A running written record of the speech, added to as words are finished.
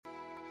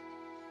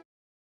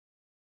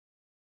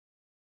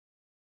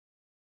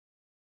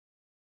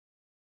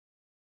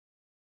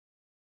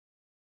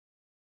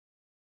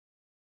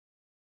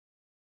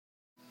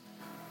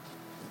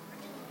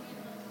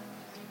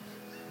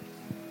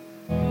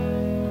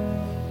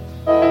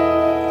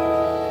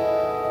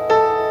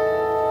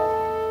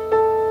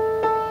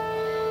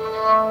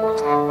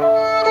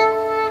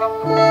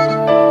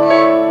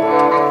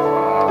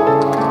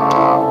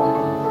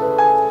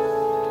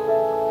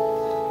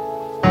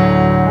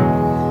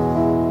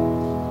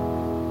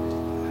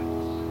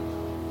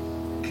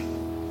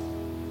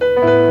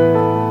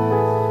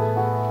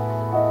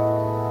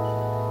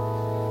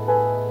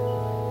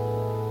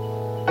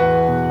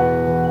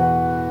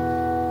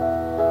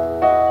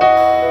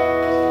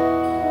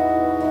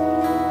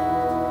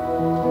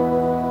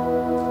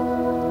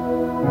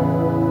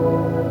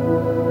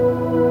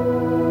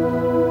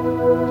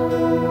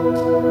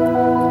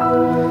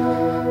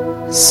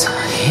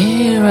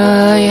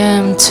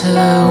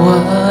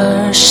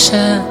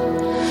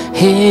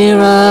Here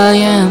I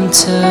am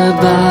to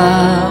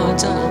bow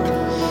down.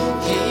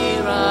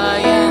 Here I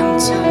am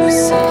to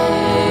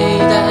say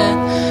that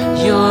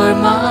you're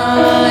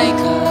my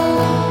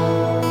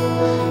God.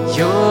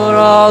 You're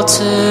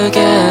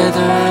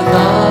altogether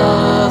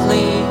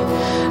lovely,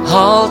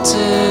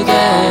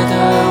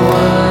 altogether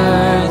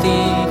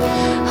worthy,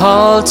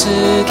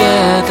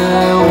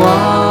 altogether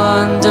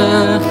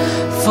wonderful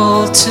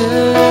to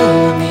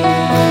me.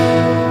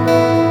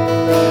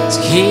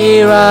 So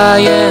here I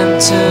am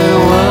to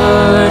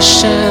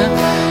worship,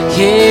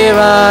 here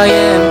I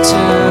am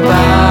to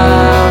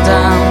bow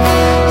down,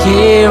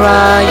 here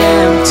I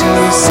am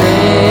to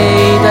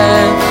say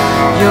that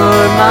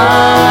you're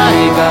my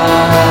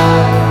God.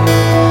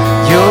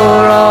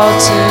 You're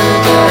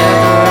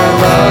altogether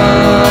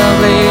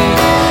lovely,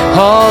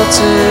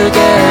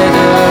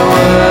 altogether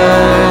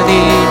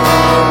worthy,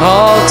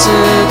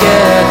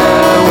 altogether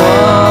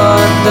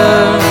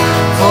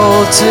wonderful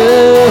to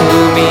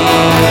me.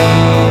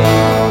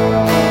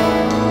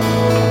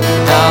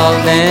 I'll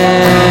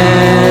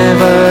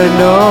never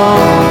know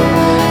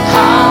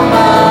how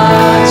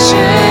much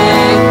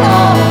it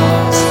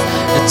costs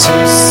to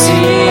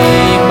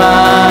see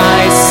my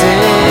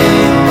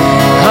sin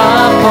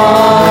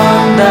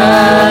upon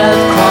that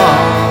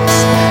cross,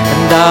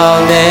 and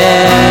I'll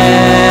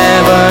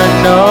never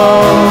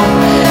know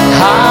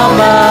how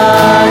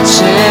much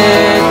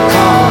it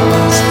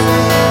costs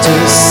to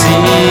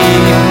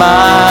see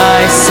my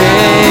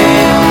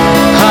sin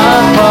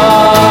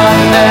upon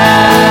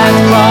that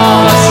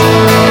cross.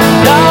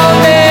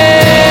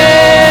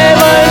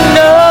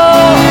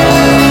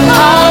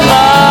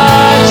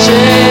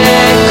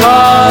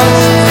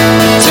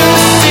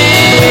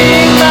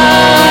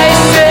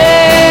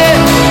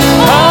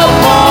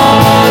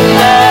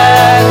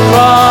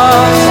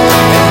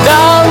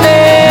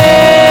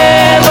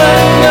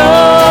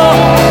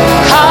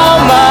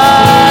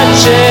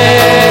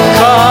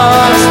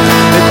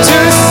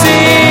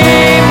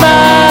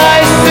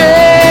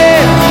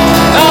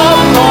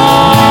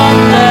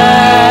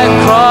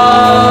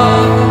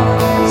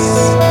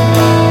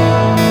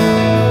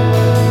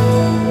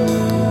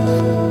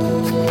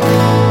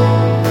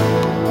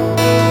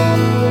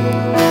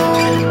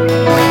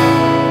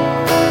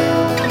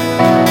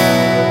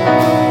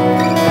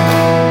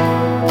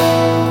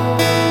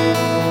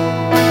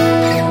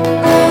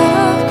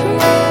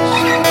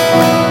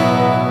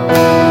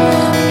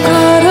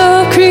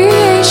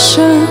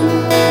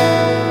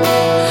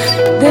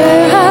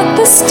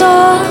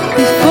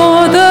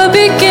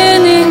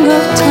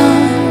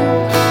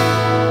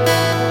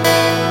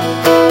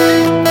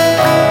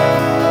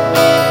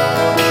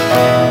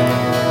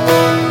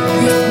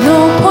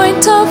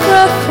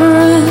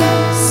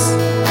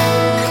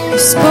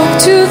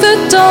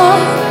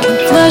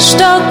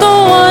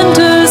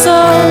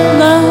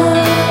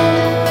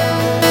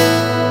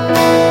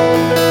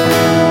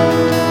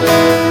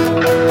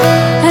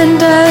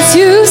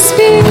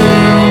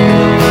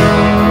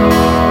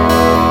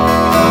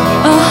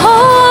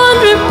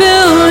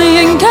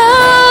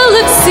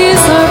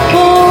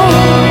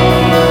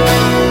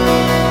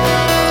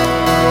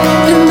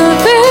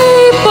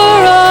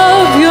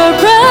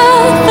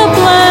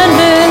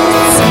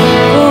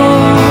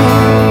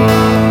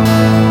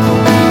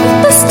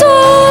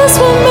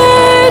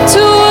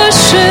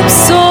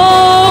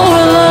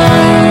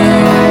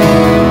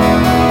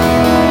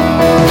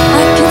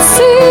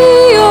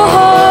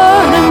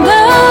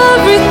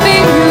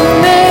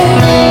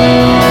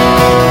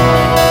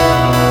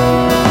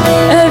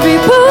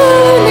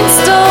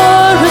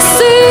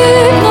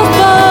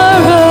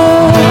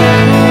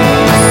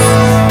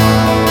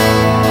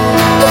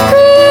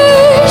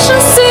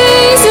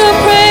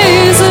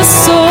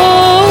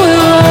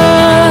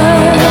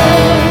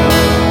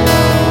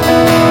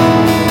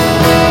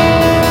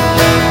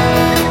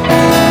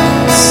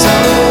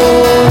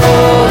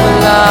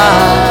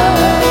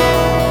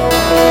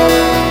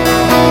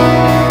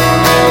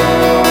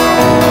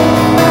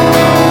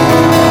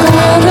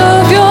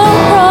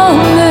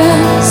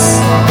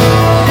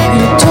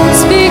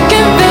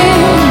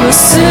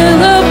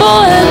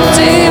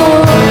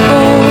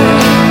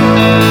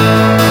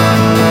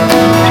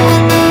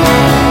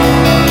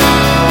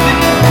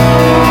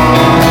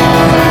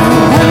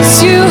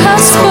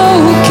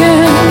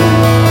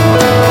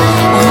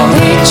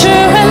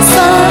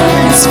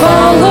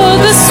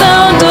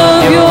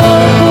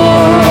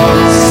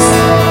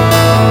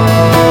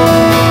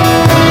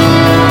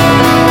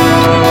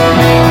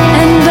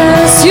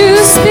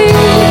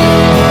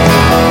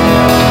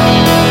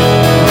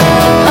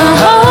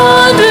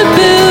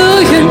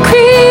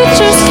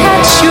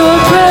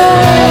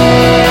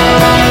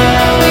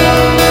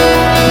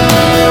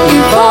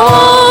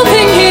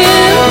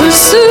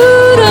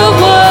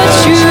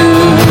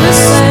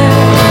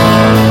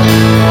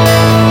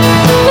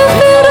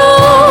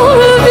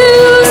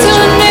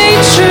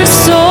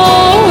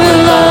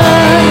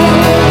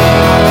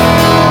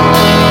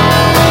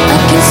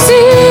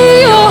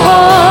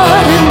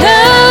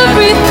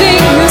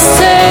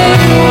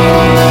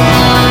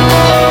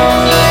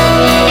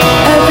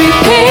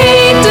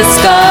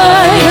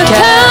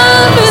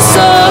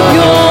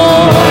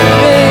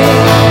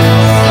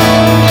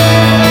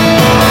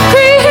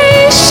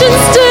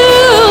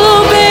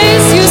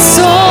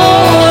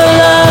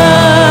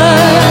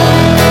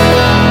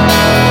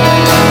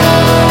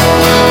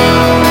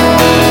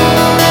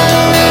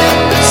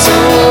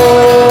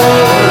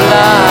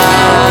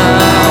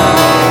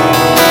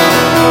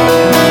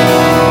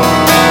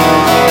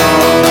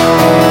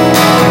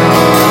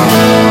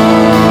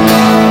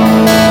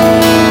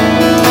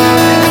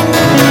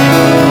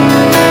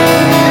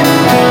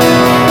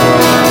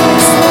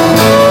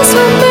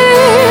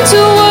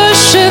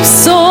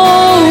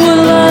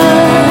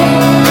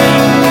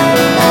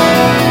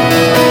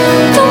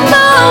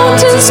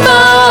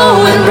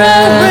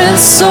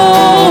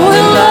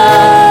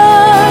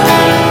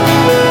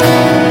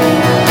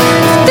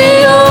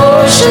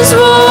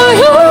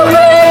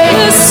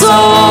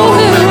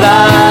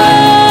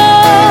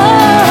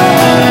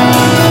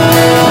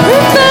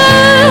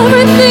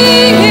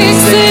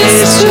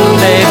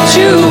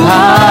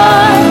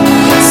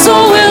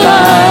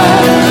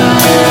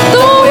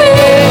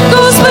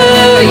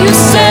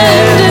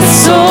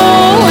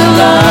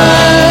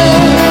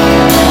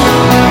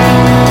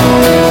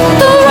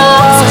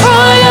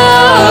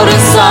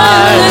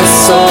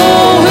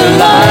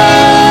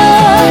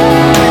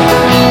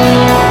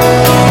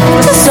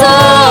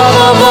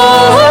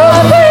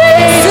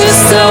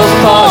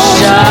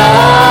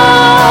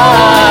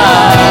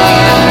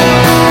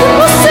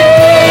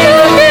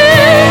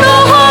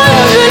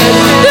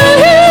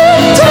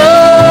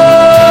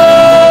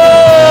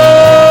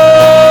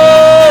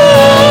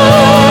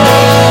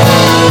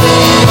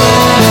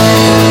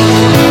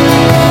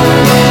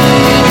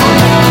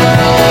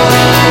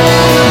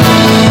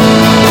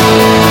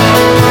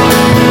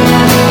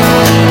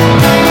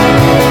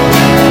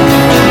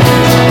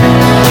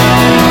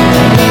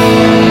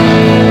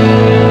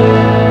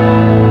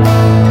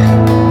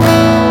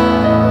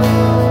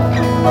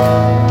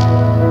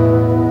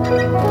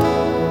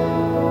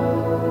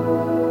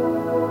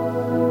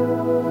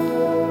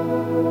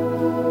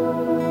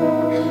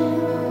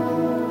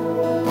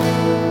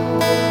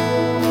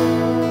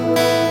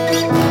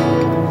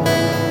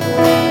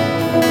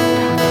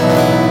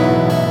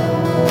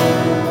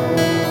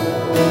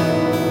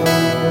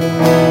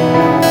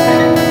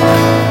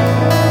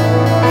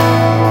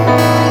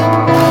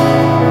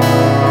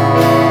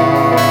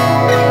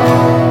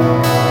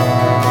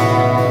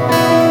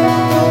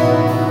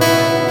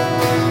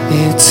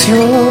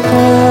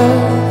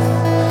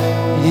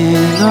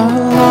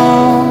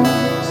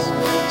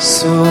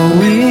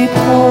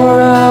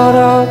 pour out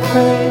our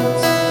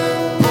praise,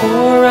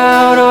 pour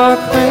out our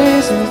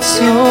praise. It's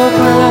your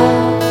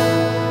breath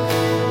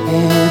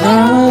in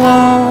our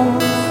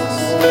lungs,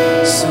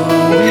 so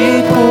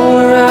we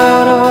pour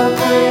out our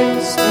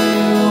praise to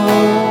you.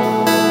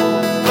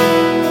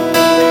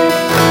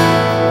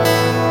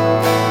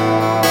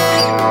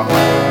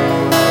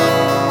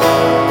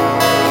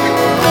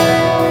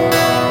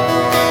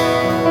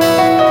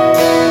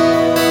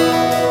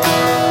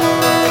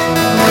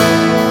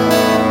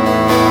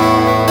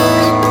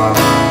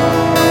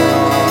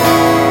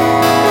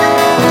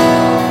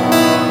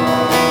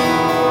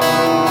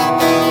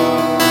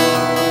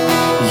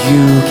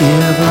 You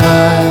give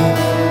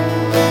life,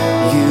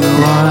 you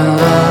are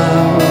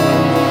love,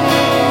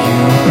 you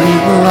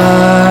bring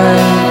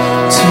light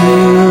to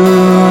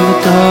the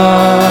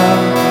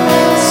dark,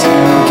 you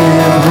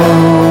give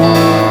hope,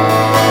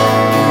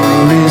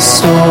 you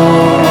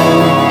restore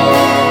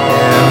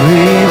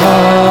every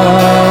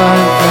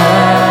heart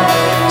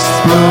that's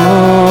broken.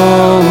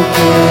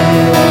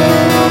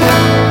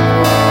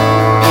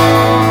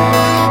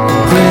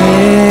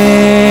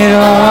 Great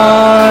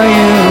are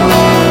you.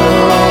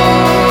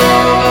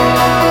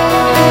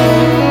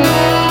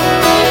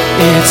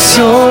 It's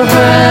your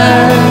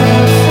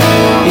breath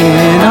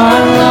in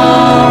our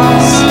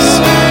lungs,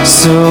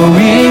 so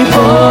we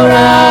pour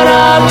out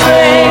our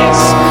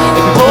praise,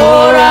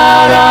 pour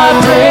out our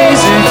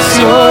praise. It's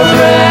your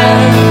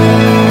breath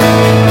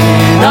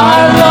in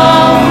our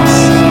lungs,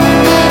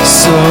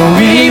 so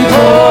we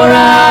pour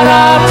out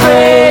our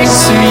praise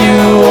to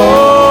you.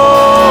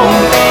 Oh,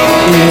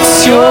 it's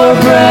your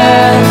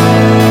breath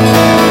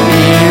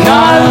in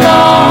our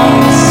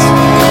lungs,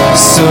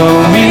 so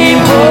we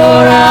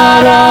pour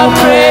out our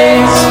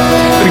praise,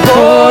 we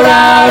pour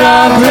out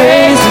our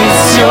praise.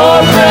 It's your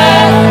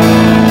breath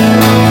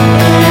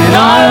in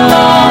our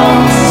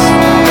lungs,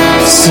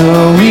 so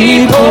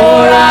we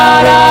pour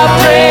out our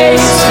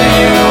praise to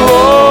you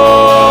only.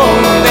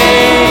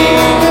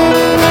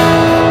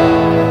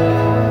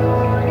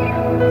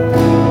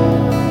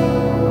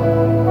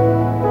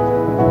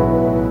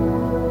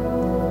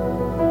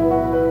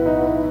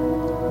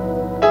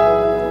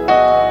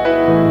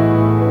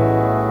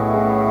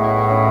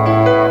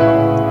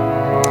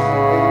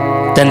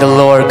 Then the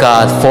Lord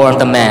God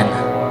formed a man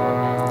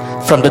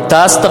from the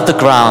dust of the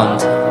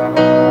ground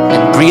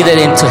and breathed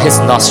into his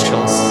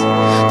nostrils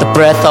the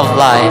breath of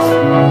life,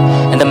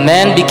 and the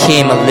man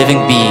became a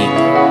living being.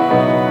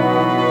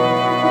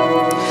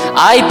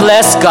 I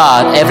bless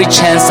God every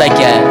chance I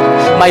get.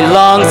 My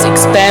lungs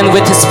expand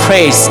with his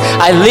praise.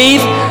 I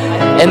live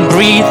and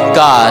breathe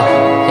God.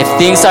 If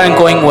things aren't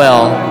going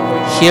well,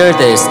 hear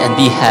this and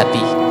be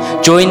happy.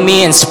 Join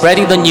me in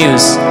spreading the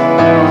news.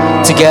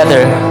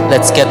 Together,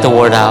 let's get the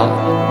word out.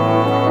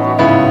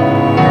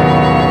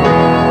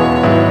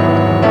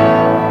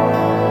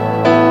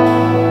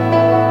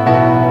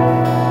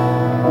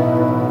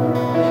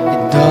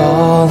 And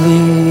all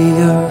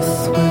the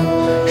earth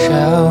will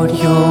shout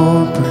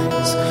your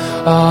praise.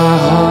 Our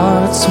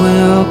hearts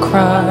will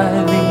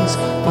cry, these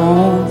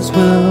bones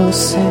will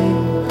sing.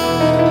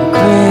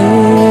 Great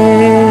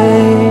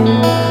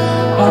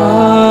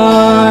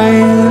are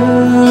you,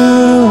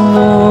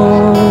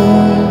 Lord.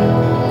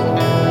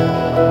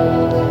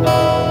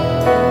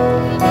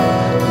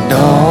 And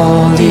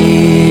all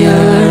the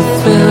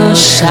earth will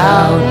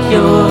shout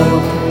your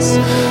praise.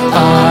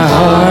 Our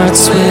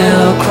hearts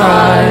will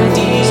cry,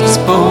 these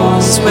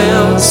bones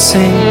will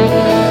sing.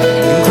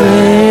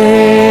 Great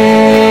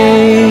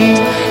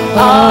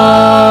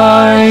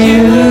are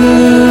you,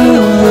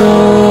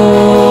 Lord.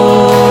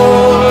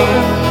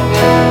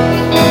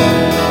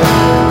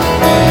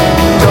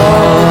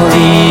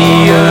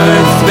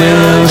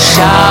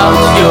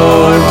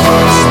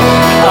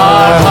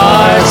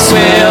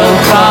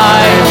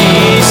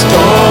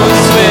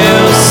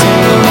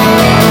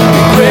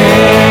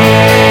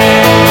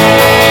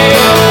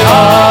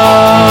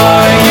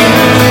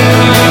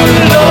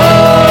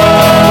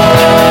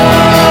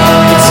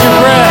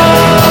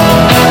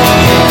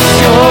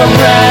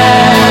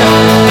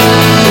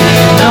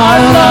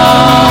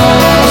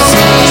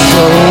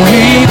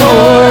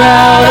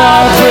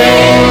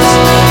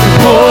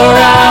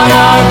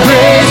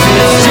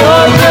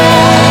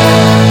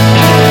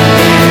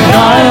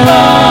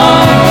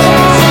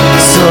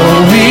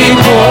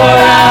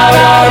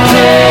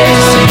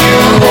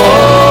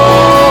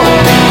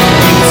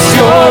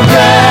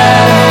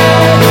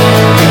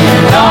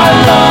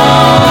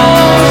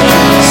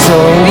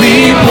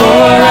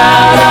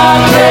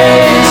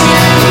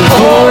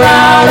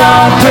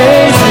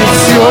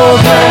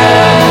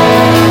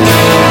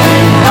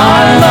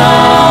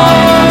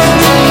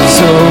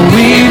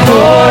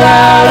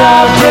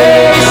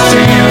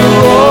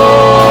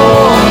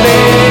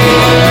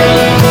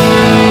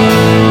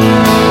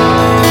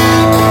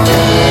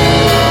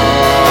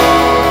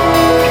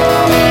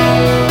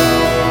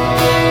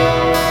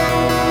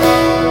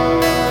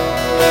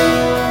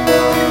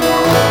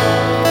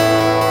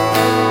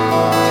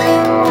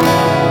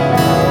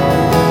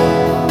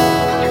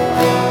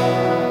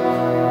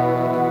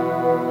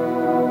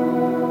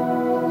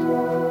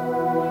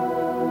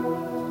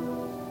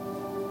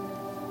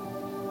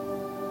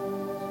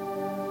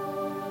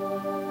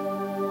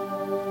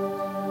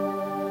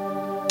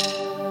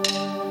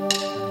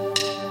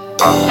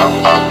 Water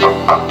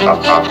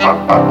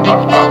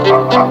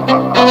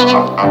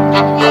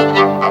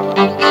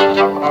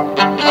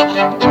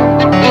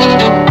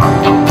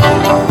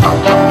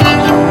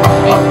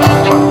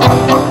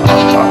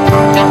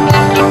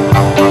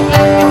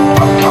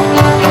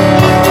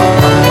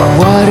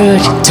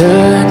you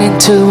turn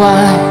into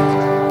wine,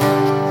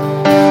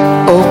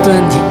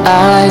 open the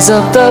eyes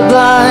of the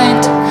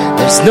blind.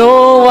 There's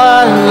no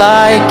one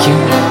like you,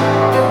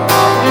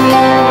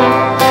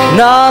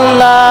 none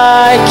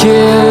like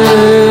you.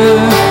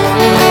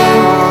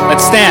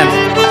 Let's stand.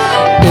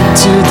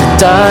 Into the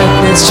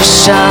darkness you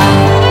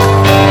shine,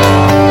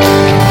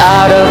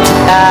 out of the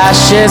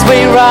ashes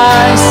we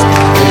rise.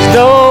 There's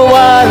no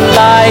one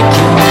like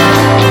you,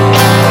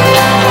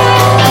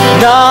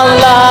 none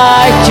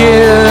like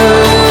you.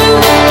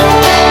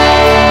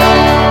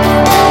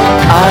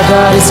 Our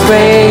God is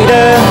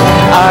greater,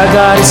 our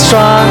God is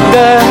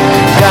stronger.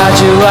 God,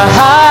 you are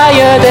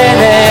higher than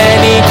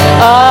any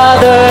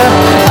other.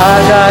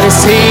 Our God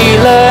is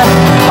healer,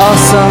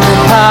 awesome in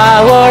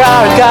power.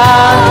 Our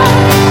God,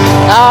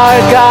 our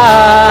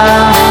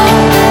God.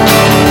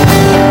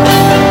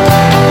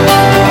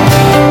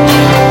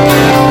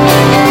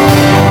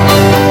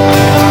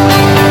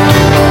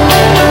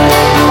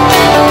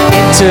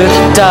 Into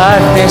the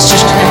darkness you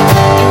shine,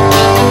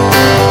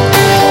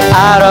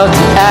 out of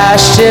the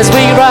ashes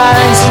we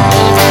rise.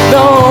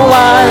 No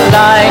one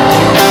like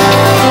you,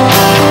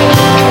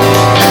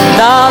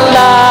 none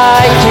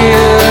like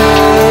you.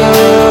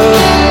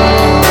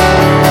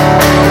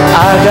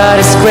 Our God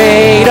is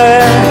greater,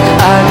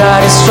 our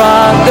God is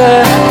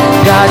stronger.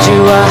 God,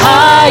 you are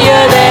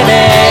higher than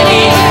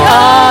any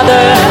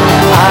other.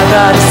 Our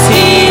God is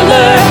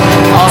healer,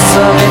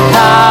 awesome in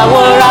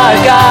power. Our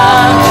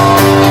God,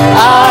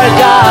 our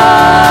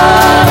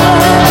God.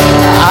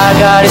 Our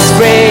God is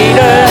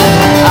greater,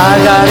 our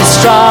God is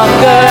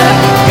stronger.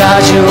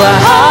 God, you are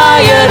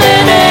higher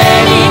than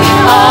any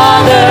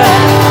other.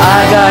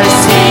 Our God is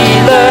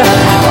healer,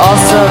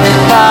 awesome in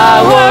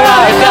power.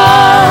 Our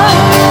God,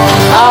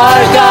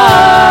 our God.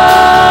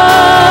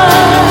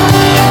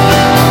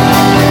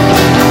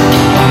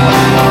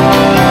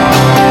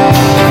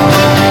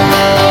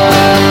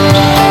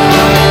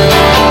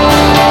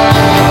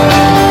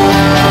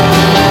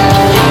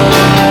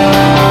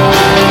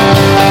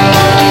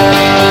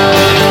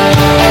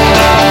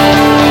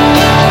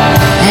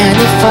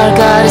 If our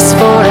God is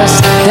for us,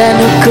 then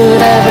who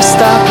could ever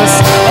stop us?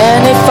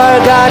 And if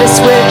our God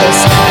is with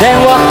us, then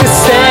what could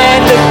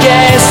stand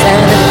against?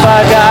 And if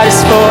our God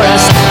is for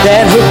us,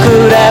 then who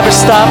could ever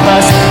stop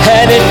us?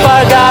 And if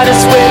our God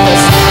is with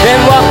us, then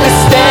what could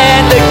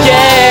stand against?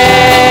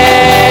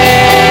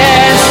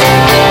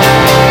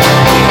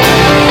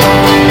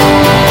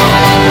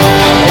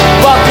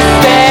 What could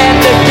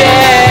stand against?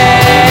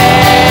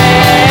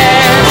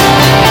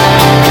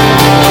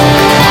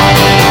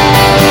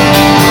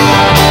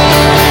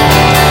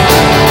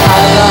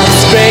 Our God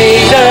is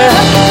greater,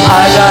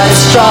 our God is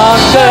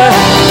stronger.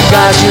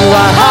 God, you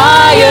are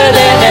higher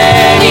than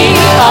any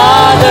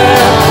other.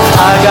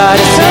 Our God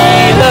is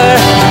healer,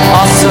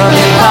 awesome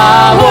in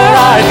power.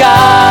 Our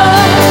God,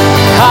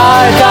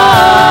 our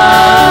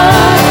God.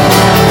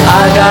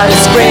 Our God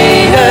is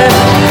greater,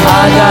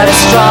 our God is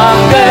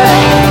stronger.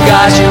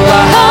 God, you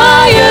are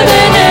higher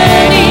than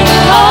any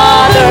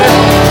other.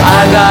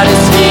 Our God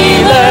is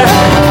healer,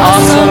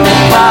 awesome in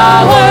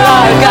power.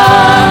 Our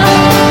God,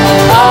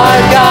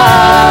 our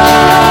God.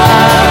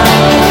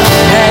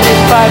 And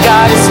if our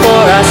God is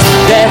for us,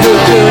 then who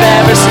could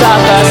ever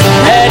stop us?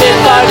 And if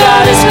our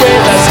God is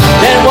with us,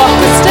 then what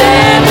could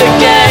stand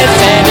against?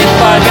 And if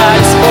our God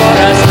is for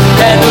us,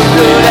 then who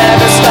could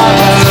ever stop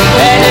us?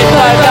 And if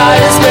our God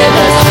is with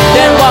us,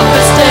 then what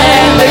could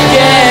stand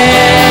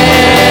against?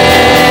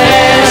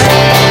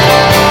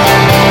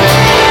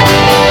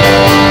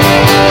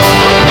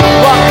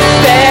 What could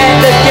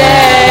stand against?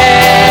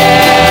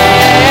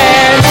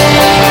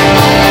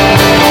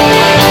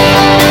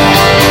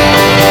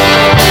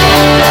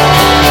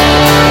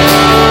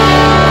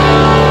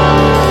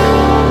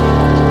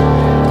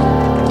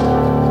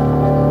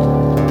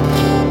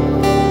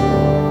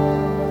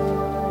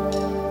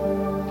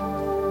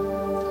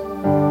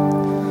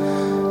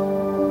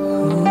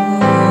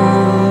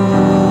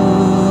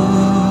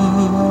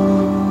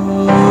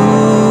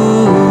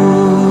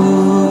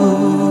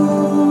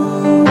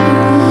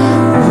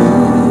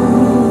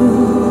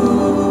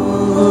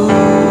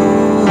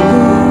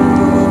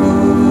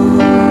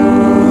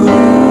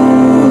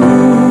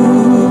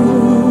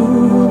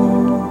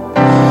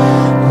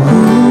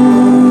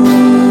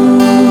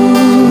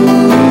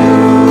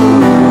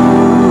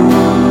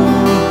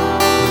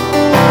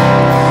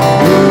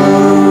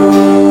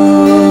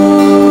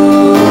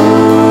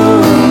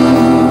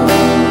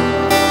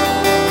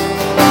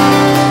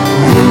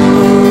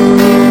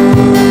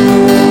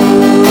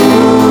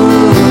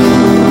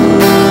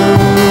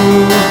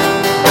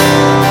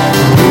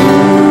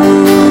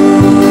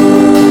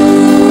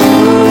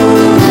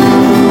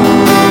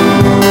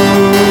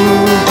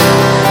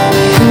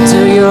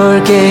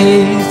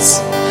 gates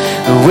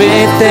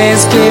with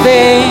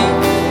thanksgiving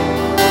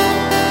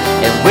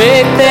and with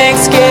with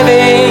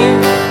thanksgiving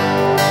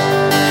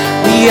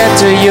we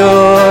enter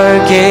your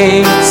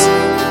gates.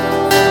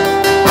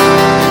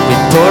 We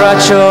pour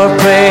out your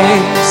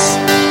praise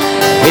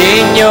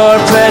in your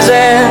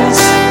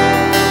presence,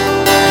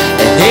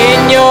 and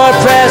in your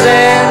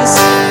presence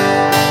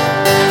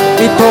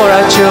we pour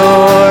out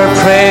your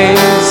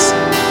praise.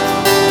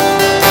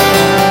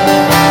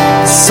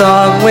 The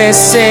song we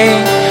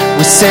sing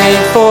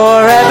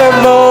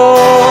forevermore.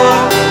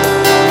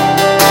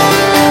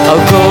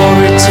 All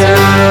glory to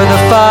the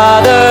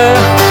Father,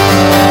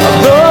 all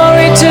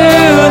glory to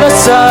the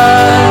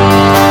Son,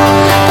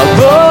 all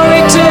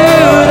glory to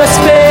the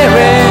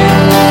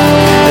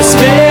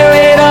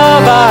Spirit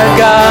of our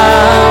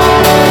God,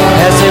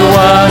 as it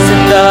was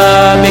in the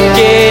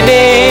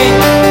beginning,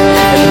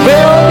 and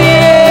will be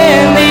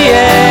in the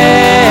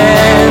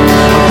end.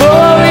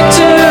 Glory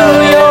to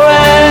your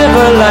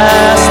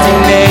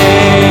everlasting name.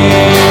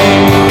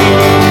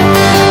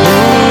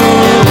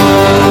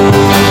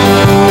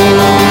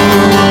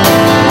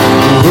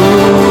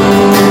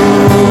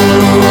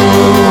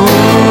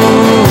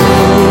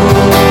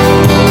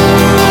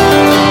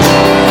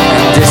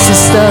 This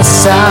is the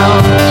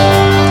sound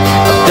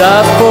of the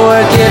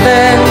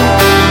forgiven,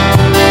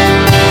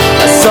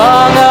 a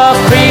song of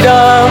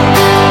freedom.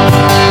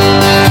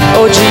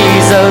 Oh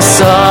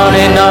Jesus, on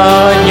and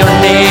on your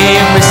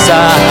name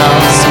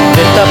resounds.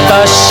 Lift up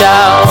a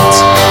shout,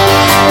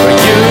 for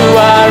you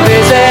are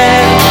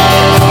risen.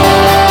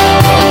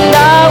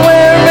 Now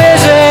we're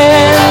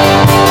risen.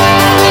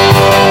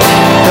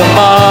 Come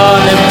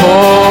on and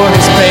pour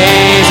his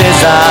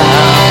praises out.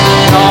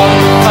 On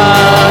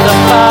the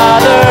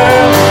Father,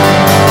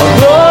 all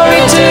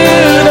glory to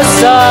the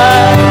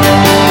Son,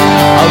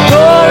 all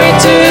glory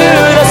to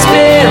the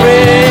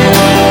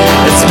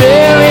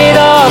Spirit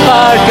of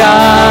our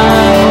God,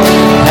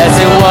 as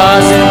it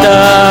was in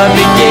the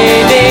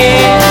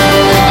beginning,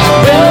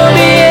 will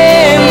be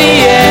in the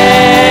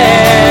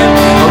end.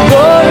 All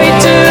glory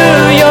to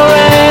your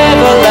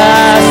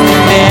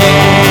everlasting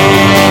name.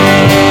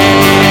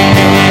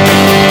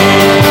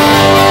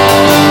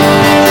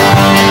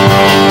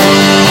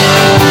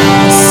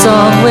 The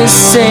song we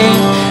sing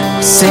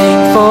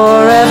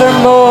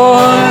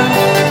forevermore.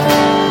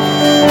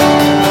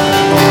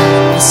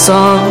 The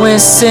song we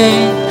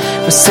sing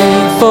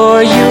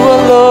for you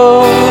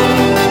alone.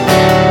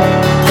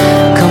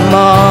 Come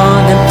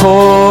on and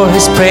pour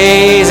his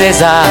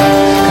praises out.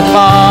 Come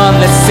on,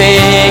 let's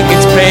sing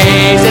his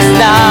praises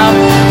now.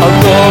 All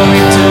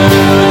glory to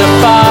the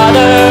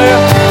Father,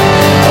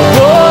 all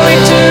glory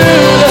to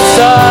the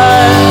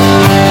Son,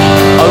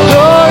 all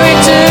glory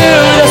to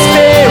the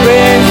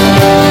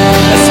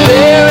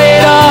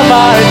Spirit of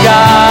our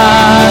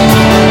God,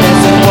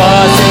 as it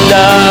was in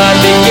the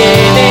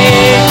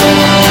beginning,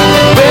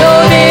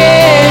 will be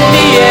in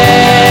the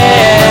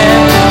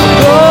end.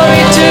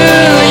 Glory to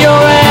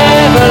your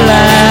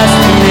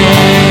everlasting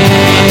name.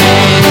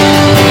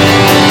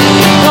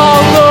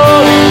 All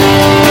glory,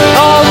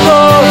 all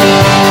glory,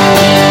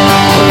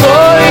 all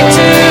glory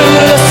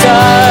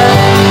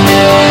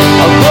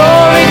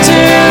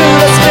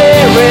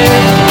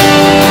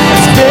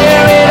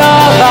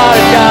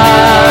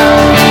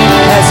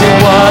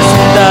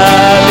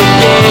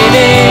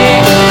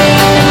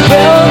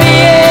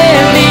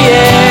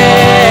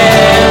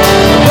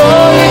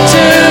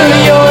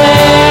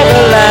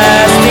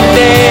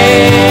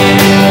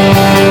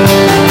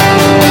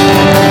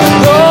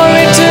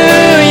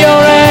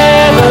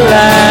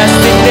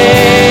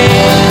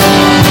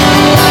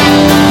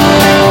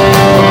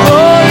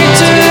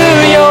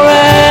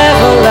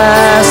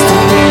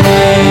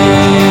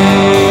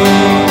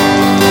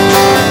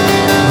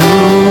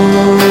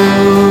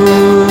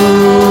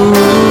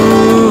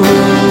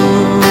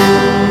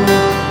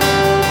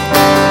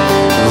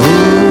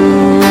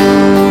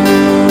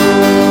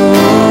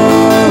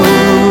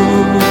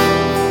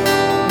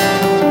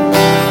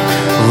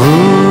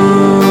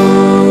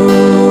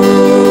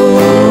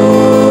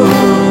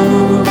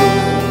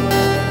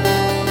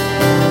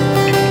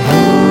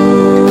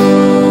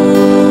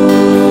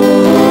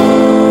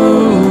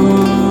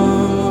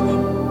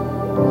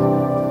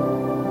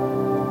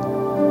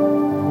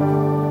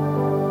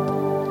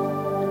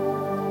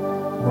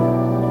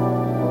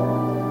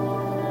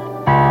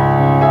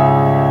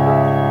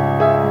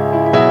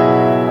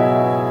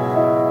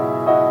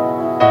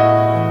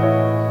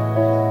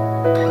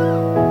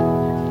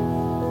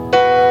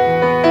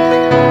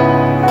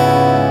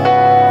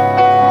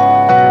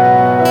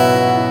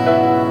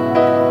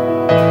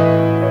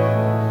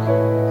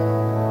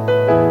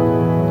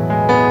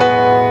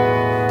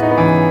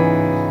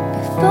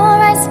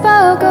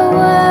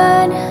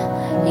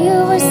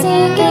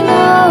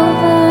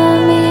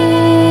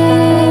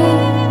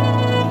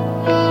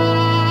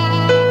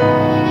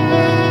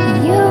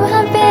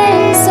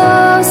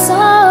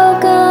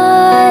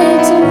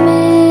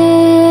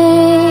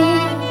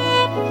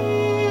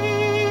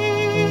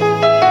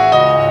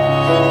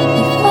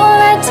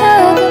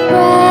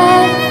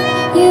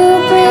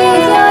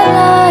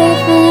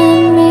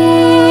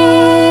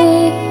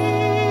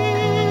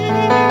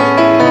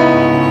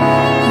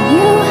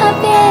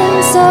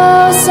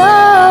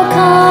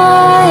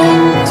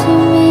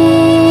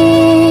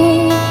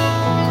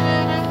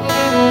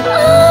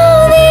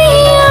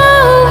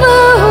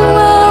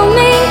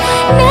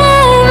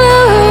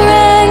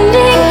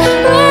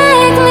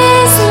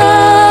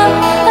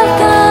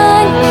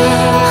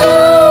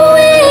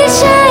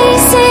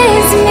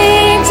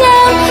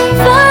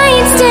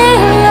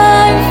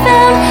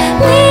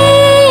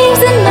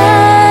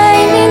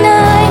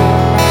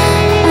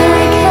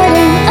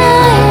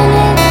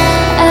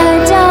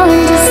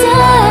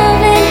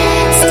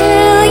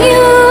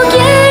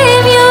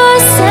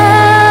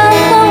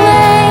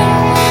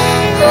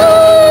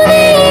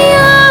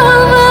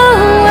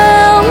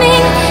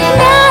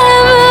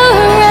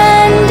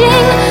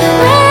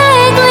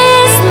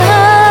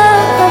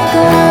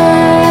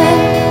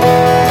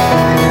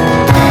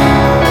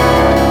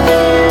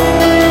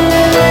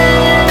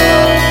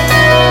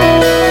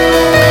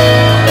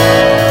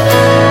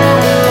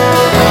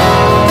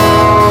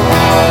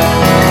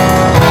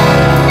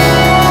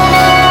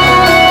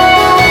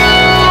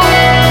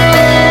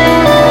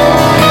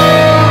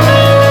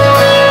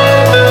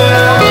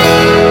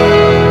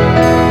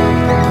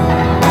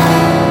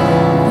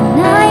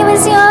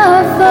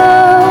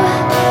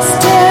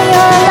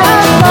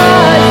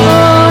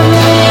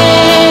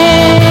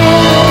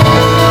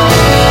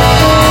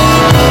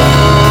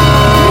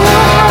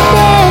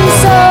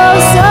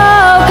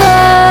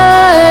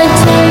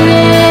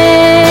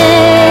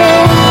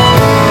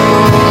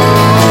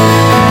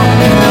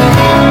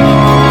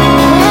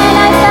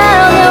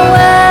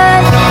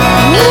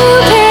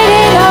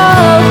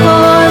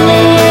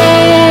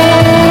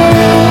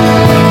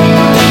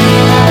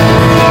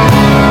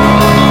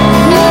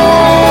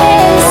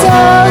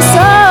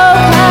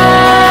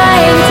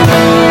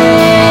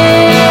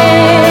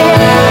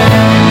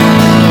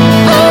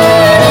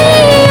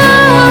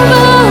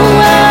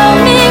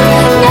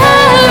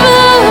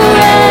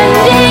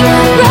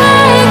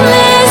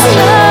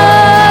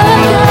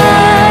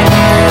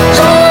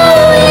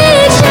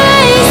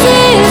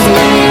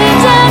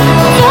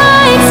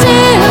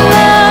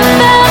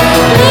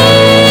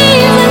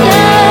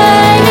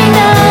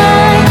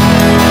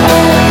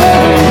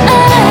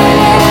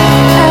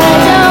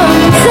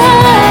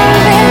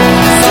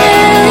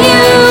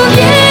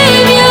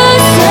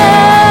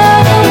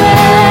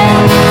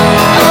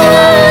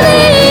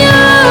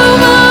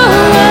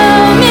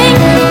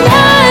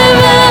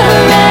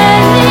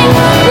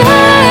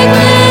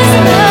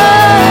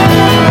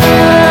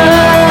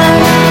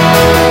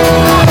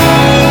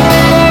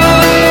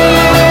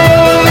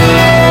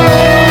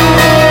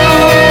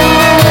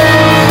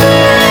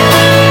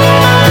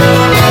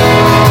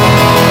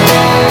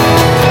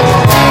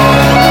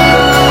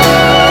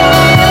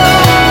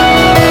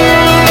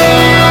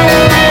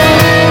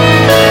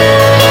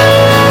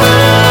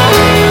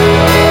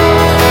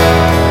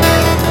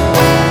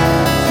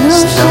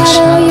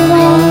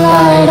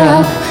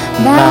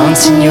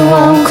mountain you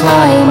won't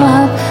climb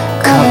up,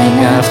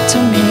 coming after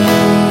me.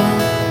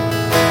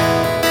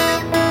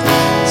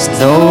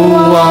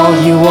 Snow wall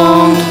you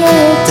won't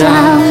get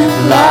down,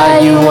 lie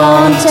you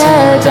won't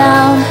tear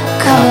down,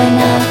 coming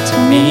after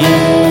me.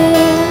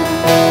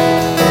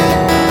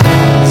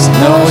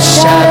 Snow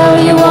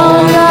shadow you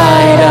won't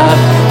light up,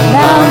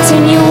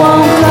 mountain you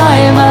won't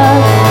climb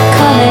up,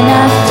 coming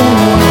after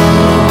me.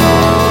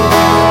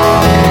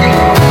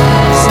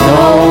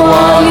 Snow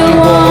wall you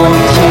won't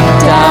kick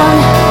down,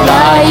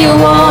 lie you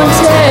won't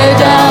tear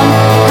down,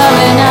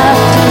 coming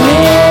after me.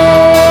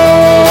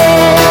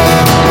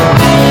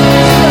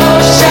 Snow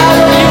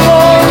shadow you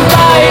won't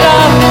light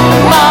up,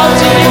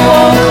 mountain you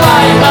won't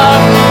climb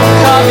up,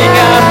 coming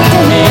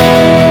after me.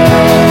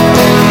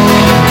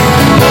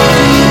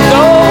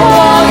 Snow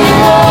wall you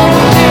won't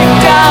kick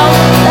down,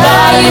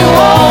 lie you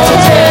won't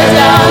tear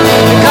down,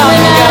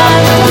 coming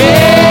after me.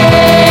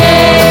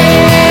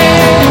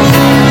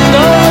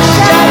 Snow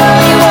shadow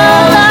you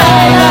won't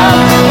light up,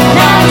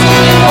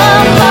 mountain you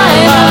won't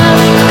climb up,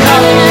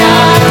 coming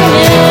after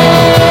me.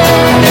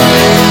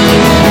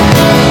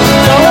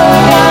 Snow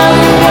wall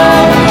you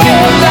won't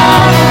kick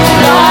down,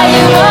 lie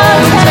you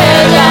won't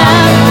tear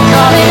down,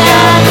 coming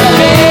after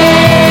me.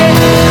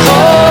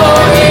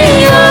 Holy,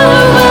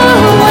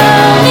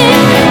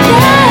 overwhelming,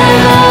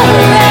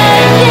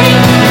 never-ending,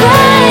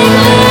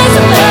 graceless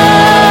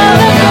love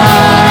of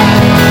God.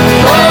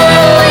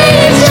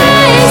 Always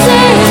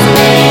chases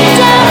me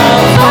down,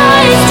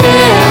 fights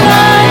till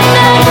I'm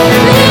not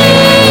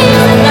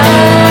leaves the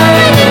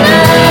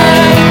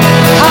 99.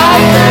 I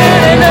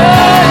couldn't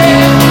earn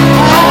it,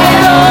 I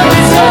don't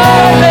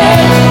deserve it,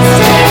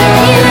 still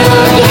you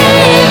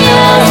gave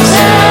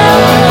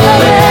yourself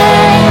away.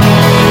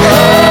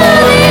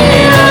 Holy,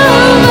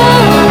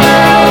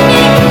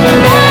 overwhelming,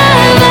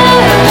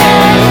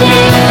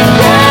 never-ending,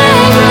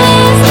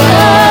 graceless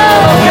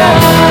love of God.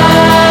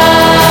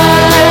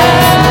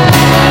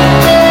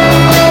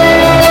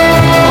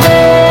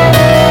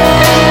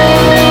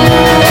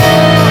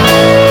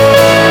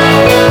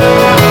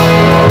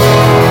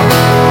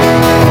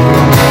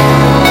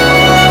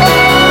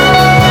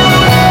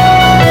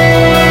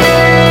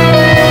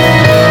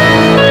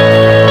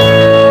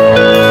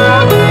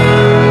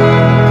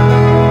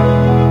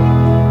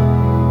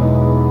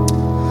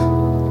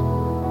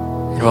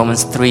 In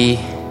Romans 3,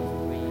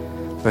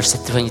 verse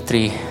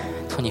 23,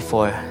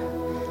 24,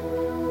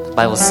 the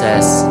Bible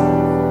says,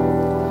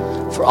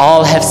 "For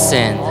all have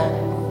sinned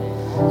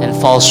and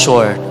fall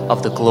short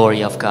of the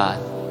glory of God,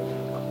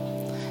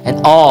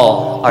 and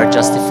all are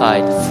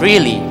justified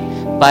freely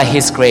by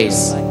His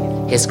grace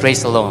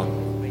alone,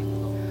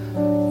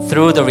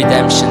 through the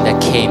redemption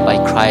that came by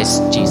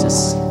Christ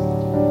Jesus."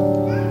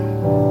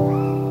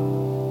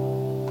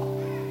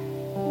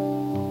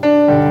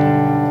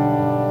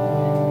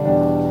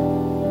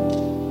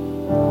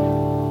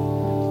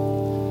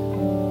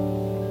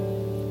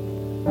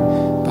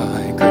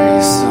 By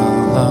grace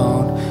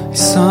alone, I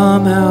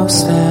somehow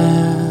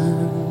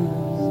stand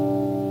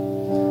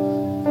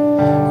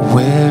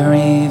where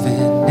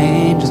even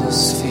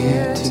angels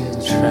fear to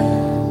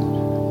tread.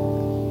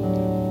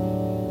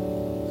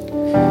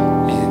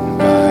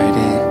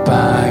 Invited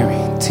by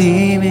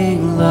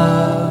redeeming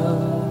love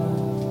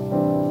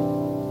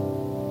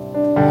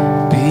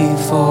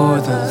before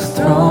the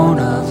throne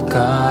of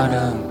God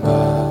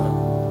above.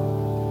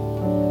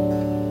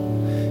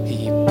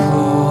 He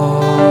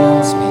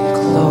pulls me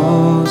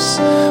close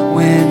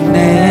with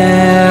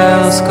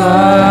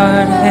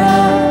nail-scarred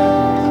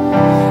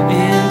hand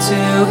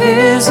into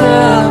His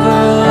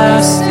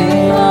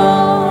everlasting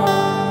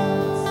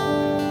arms.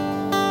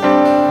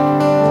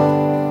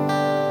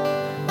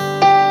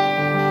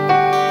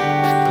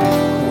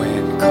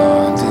 When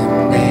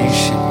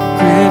condemnation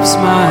grips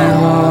my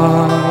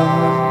heart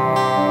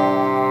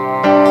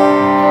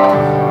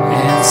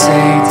and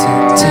Satan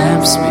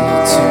tempts me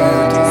to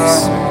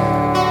despair,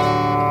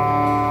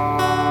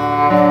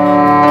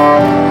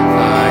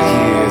 I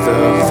hear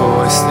the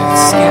voice that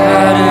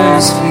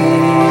scatters fear.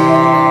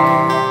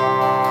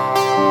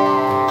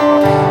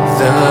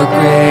 The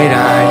great I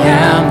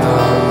am,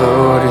 the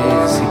Lord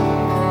is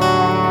here.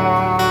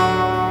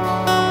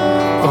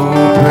 Oh,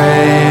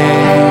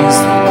 praise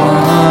the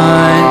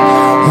one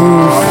who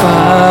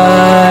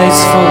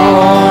fights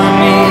for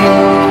me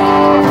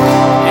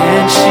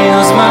and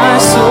shields my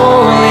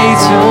soul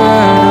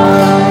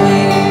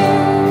eternally.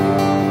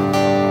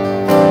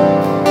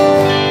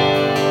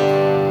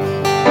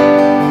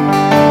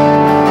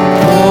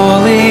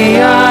 Holy,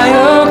 I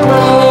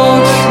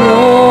approach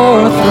your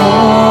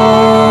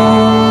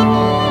throne.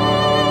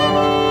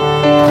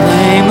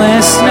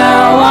 Blameless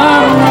now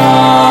I'm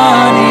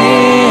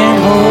running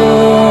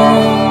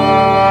home.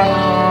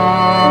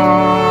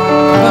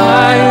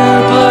 By your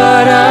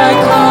blood I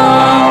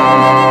come,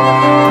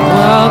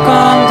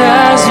 welcomed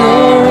as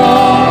your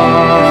own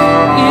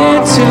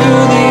into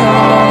the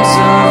arms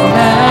of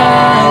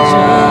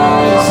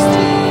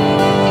majesty.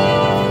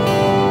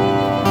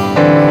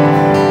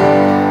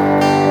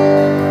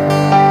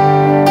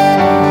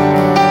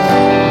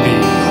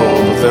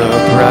 Behold the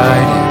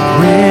bride and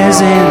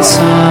thousand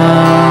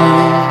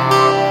sons,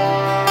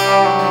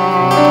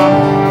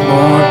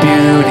 more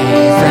beauty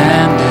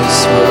than this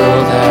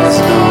world has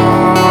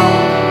known.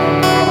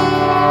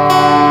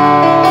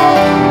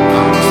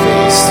 I'm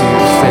face to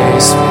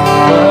face with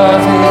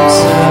love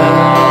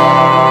himself,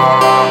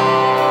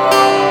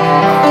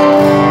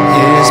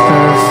 his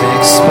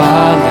perfect,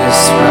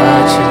 spotless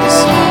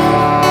righteousness.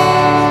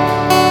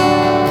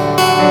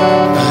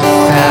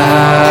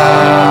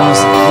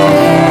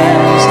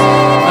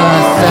 A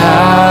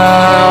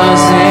thousand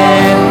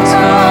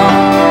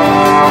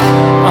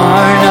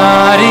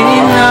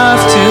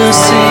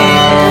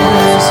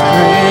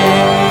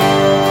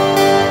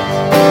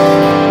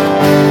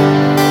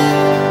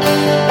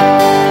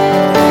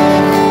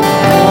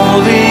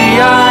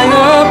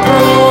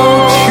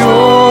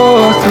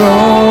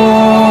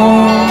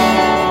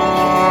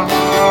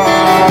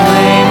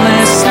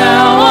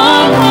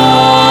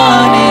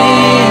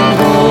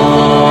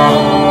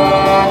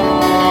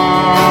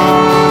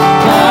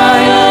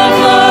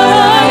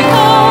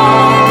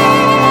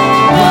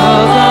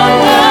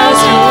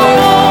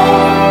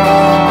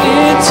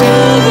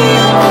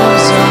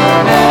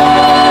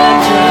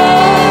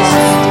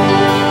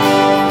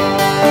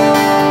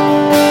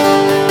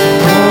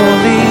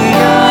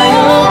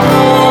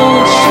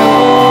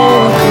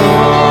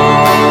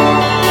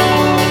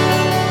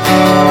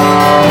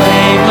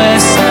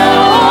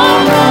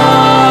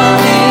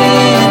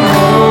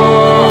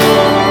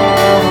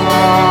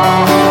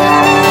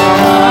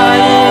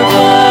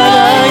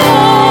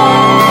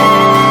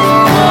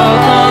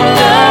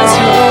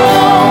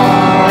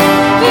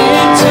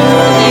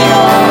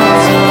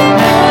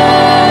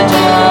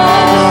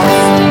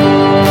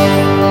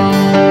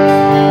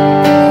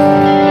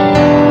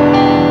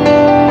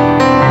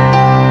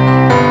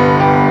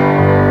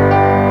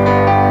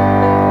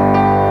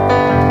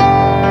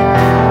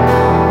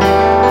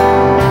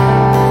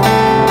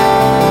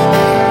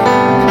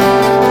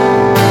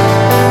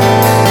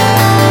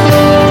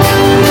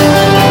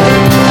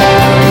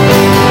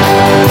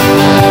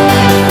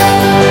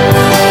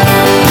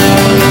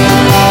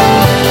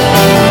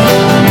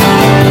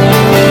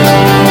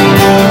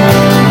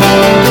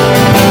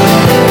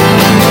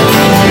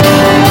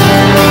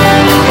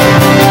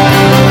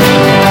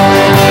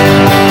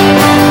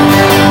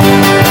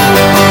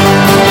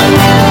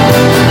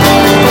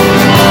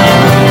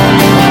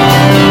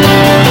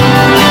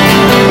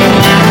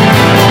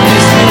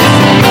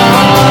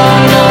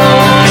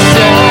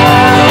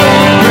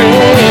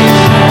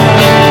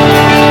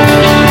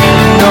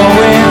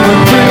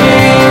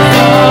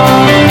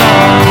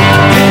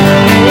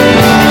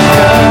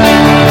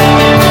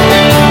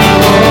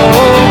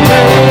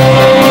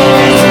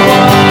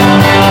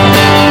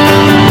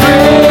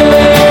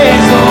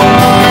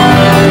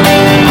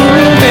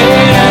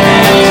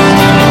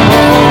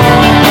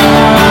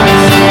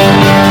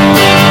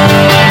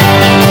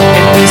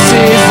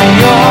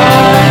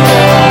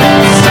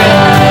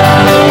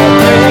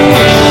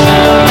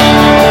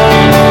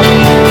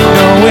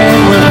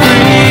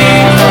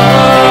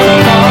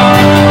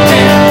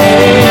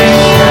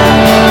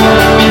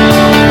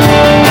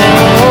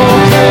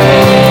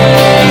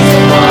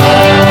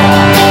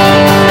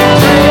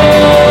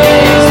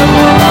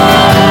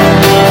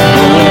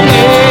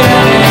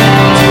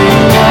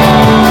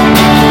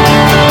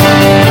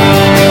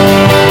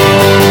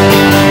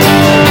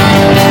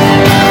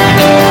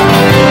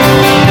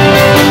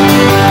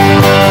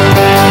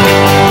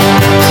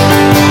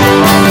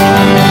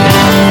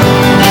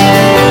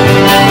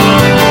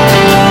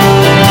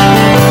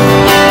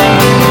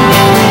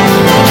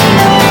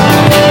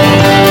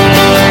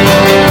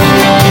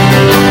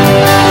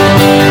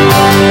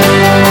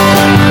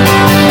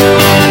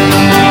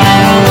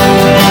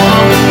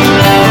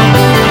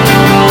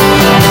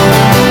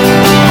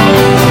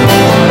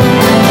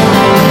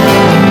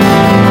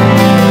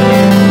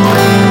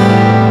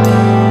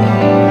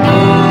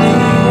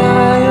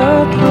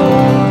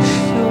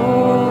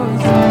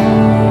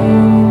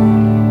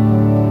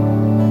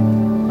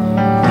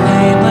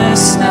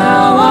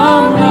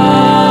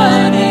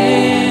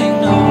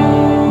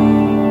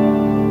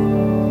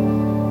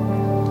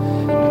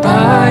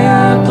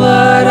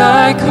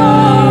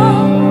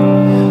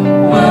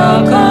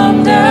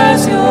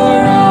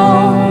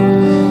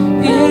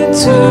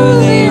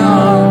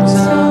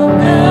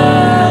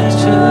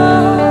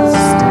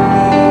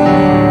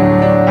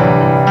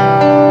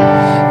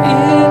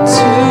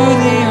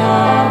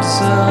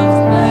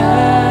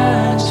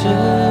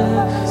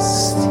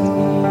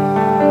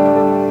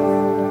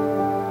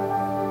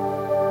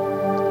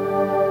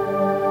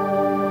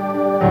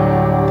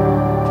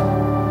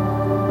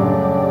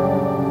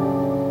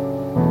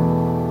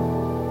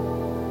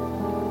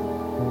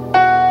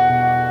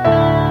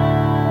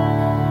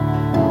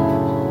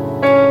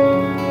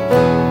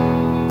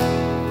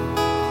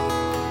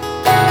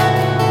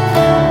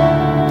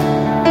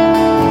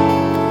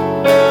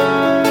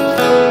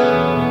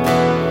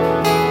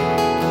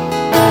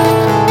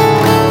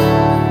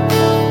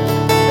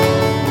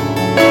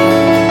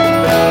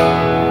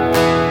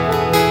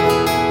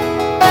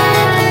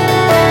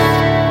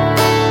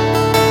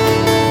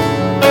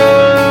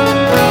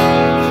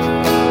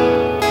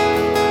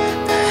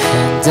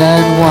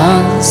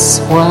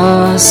once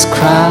was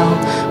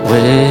crowned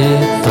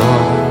with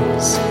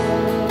thorns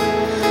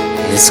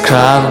is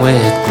crowned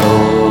with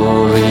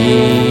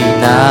glory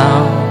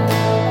now.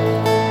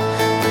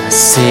 The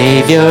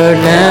Savior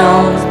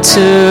knelt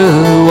to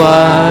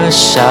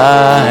wash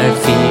our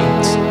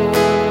feet.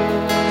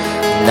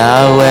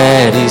 Now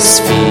at His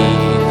feet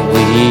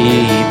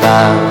we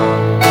bow.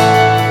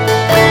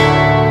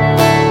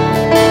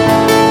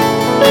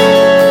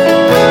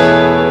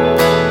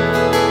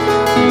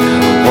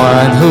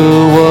 One who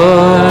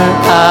wore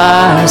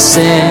our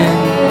sin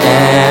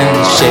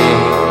and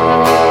shame,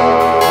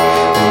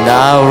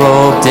 now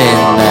robed in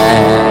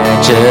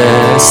majesty,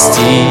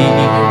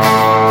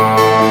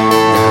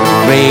 the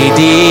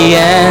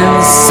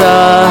radiance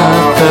of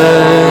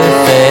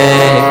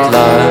perfect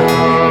love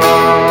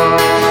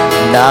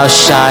now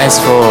shines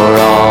for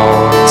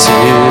all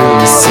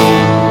to see.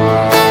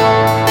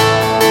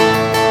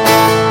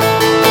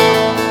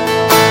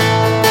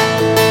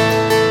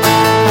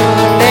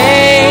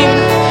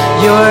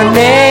 Your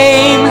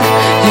name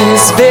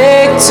is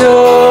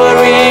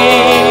victory.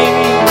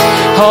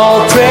 All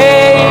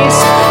praise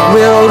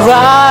will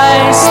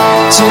rise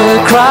to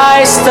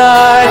Christ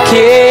our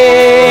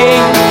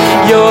King.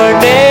 Your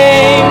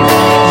name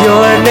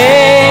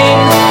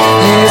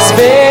is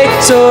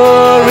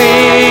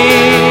victory.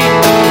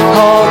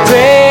 All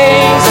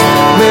praise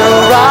will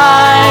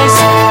rise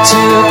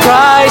to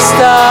Christ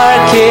our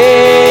King.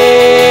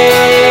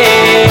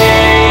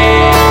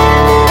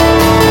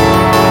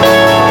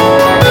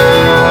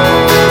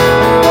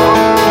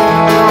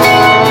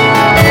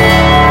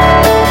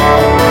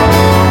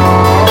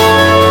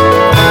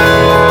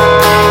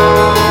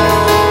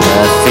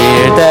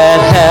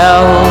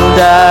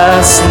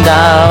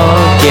 Now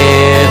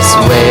gives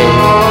way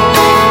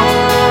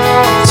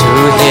to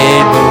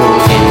Him who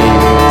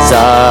is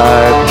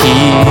our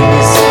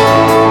peace.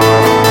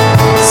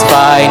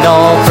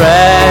 Spinal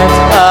breath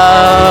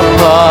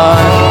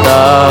upon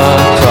the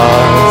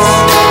cross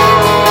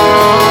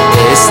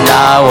is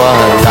now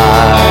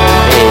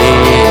alive in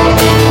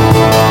me.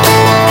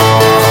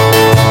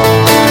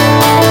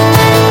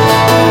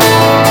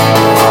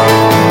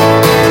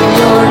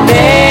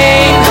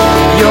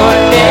 Your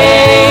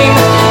name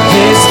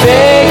is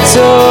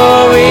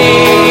victory.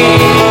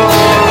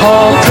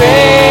 All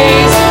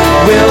praise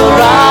will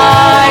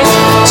rise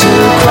to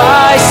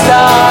Christ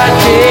our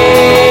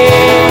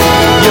King.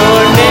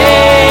 Your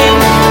name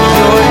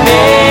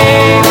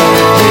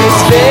is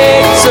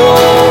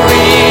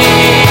victory.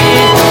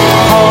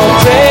 All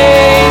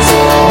praise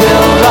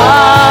will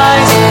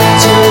rise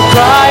to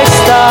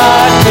Christ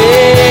our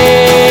King.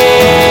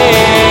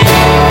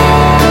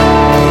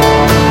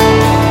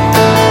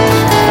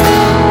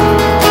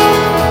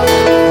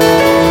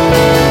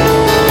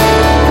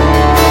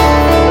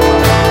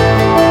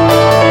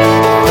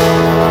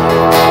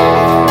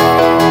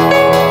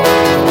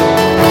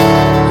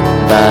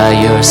 By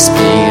your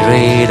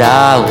Spirit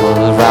I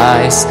will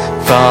rise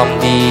from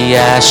the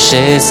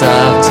ashes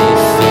of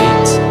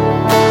defeat.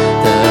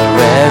 The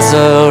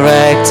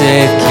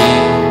resurrected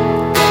King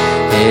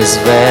is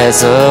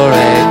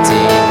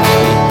resurrecting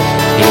me.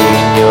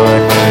 In your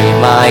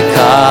name I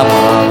come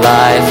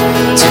alive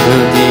to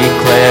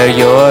declare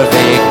your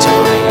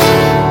victory.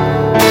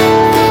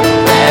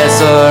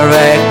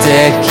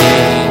 Resurrected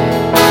King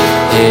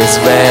is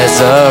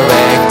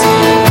resurrecting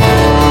me.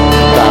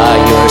 By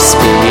your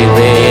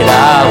Spirit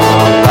I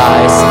will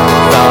rise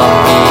from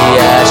the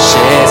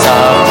ashes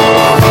of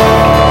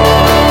defeat.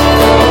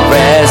 The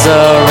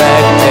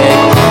resurrected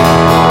King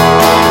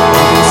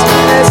is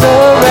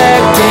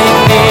resurrecting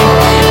me.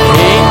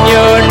 In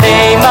your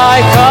name I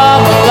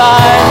come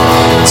alive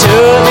to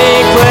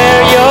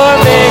declare your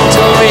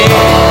victory.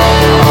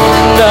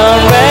 The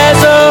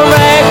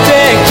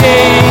resurrected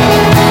King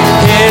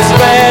is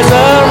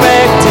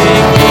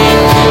resurrecting me.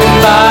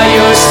 By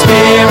your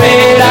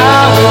Spirit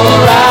I will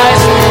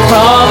rise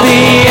from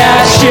the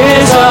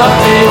ashes of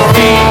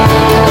defeat.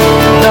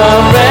 The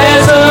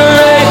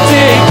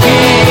resurrected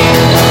King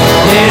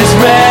is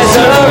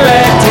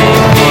resurrecting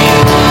me.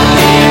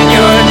 In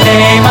your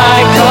name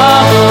I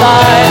come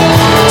alive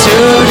to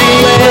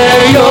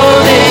declare your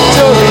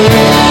victory.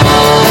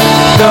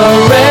 The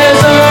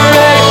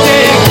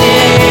resurrected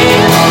King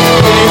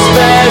is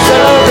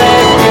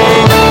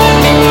resurrecting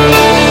me.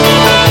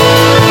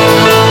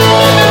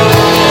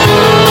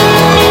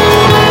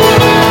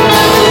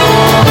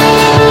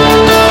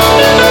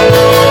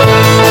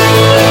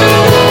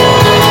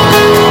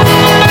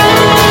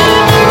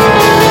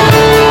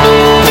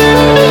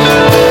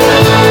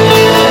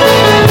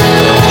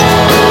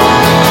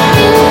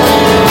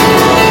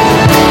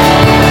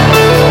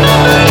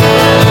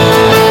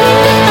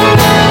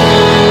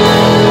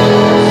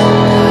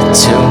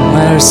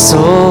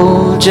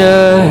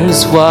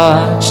 Soldiers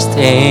watched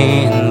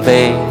in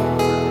vain,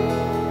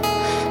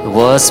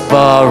 was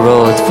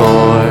borrowed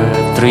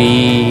for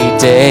 3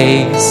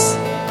 days.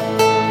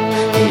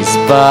 His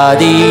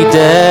body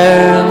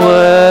there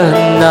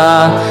would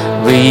not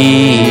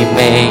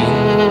remain.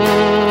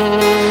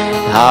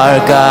 Our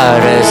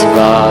God has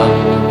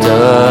robbed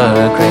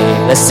the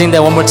grave. Let's sing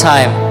that one more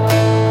time.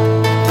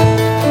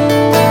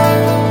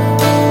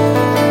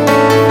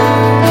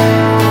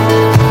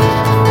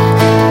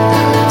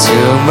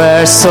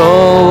 where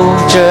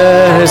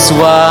soldiers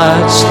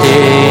watched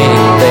him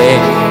lay,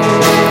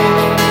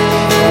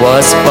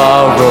 was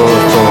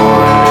borrowed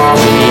for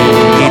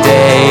 3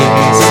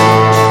 days.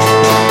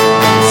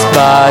 His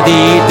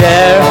body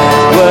there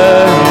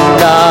were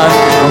not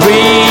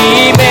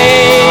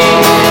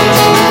remain.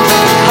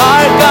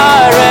 Our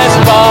God has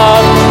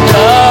from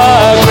the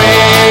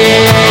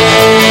grave.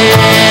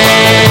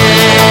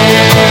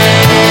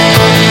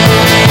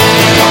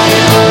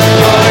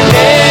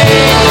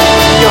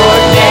 Your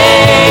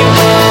name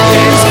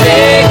is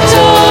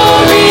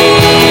victory.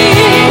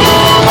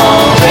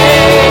 All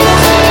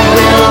praise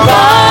will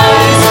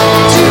rise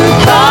to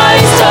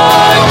Christ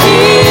our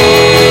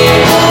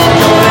King.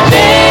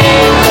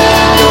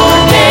 Your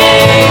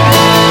name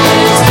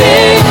is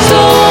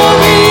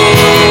victory.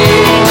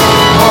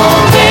 All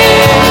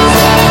praise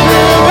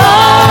will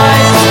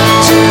rise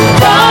to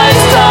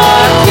Christ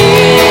our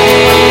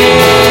King.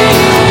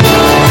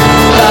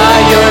 By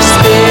your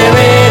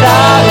Spirit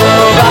I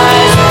will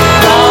rise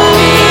from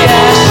the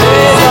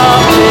ashes of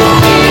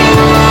defeat.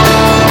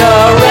 The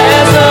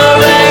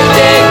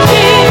resurrected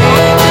King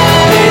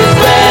is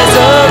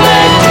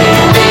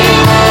resurrecting me.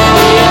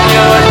 In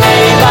your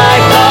name I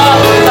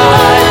come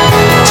alive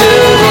to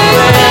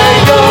declare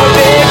your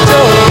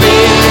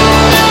victory.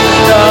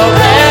 The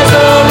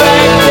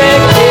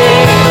resurrected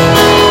King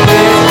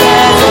is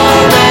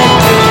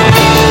resurrecting me.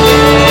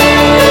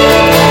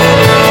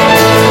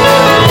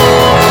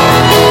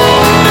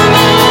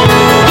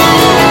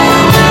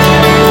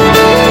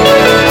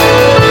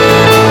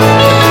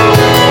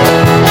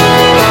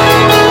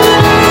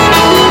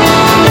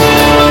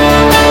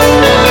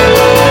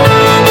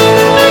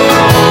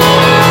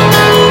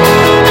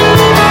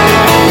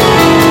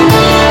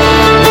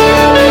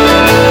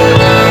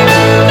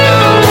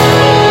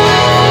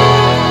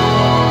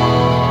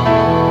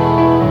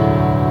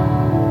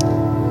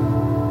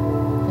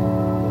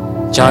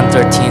 John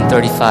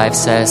 13:35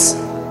 says,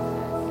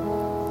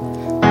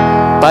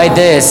 "By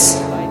this,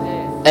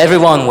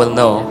 everyone will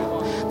know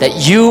that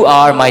you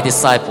are my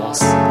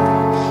disciples,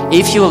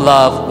 if you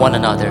love one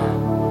another."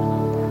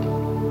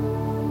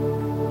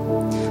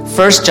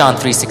 1 John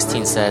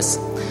 3:16 says,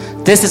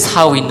 "This is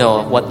how we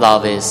know what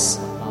love is.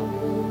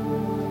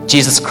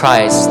 Jesus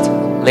Christ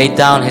laid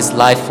down his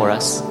life for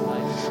us,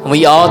 and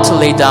we ought to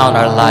lay down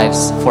our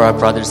lives for our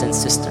brothers and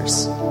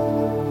sisters."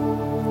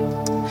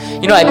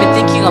 You know, I've been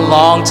thinking a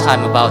long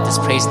time about this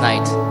praise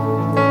night.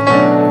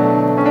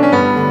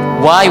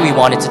 Why we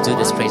wanted to do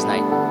this praise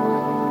night.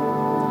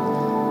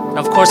 And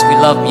of course, we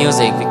love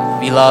music.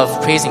 We love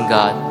praising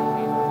God.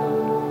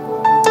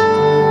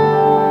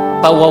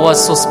 But what was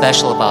so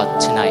special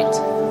about tonight?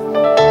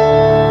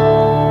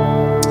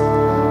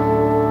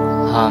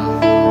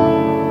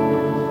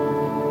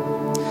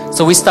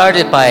 So we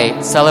started by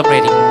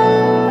celebrating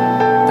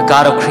the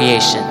God of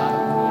creation.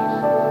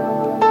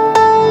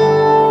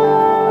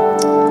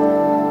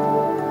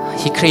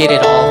 He created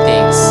all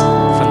things,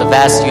 from the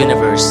vast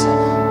universe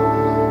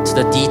to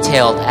the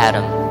detailed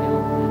atom.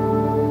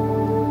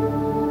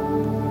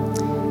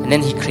 And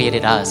then he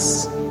created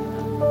us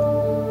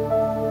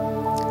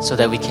so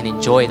that we can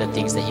enjoy the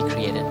things that he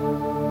created.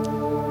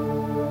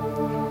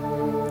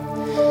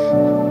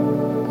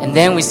 And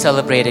then we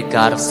celebrated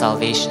God of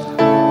salvation.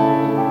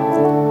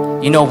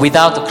 You know,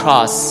 without the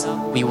cross,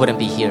 we wouldn't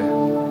be here.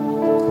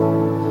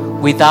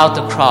 Without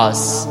the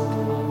cross,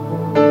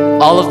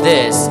 all of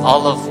this,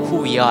 all of who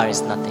we are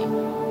is nothing.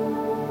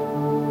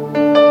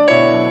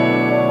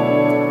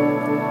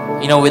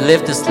 You know, we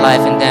live this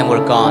life and then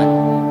we're gone.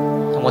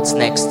 And what's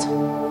next?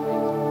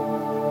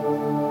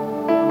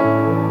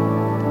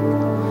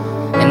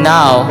 And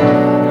now,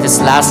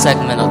 this last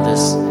segment of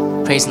this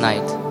praise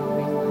night,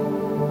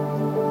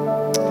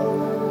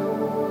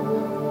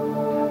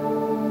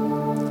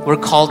 we're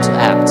called to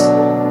act.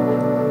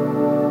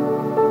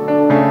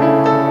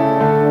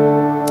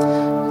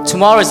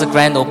 Tomorrow is the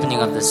grand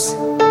opening of this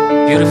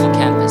beautiful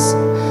campus.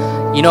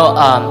 You know,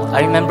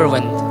 I remember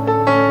when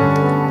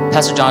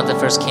Pastor Jonathan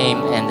first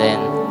came, and then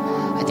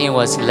I think it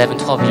was 11,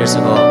 12 years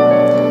ago,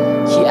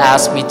 he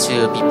asked me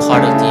to be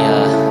part of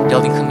the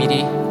building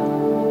committee.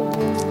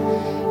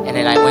 And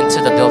then I went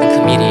to the building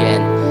committee,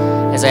 and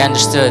as I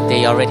understood,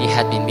 they already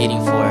had been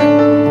meeting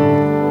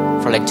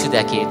for like 2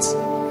 decades.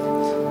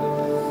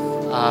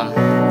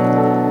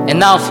 And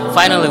now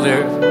finally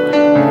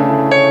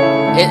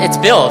it's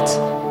built.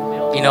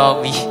 You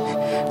know,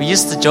 we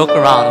used to joke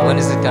around, when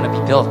is it gonna be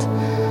built?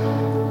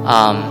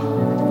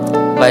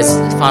 But it's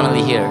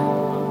finally here.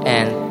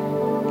 And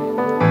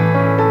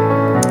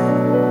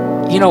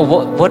you know,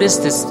 what is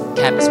this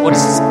campus? What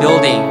is this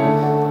building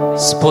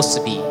supposed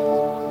to be?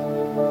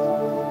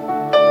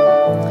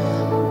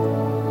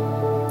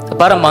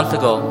 About a month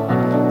ago,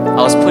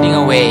 I was putting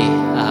away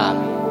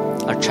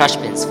our trash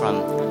bins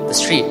from the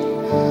street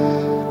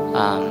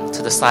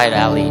to the side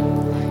alley,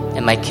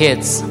 and my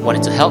kids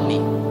wanted to help me.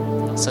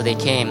 So they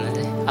came and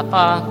they,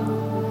 "Appa,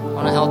 I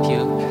want to help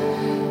you."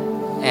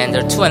 And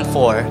they're 2 and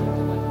 4,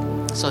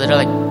 so they're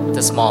like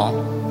this small,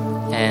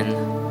 and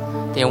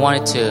they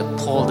wanted to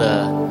pull the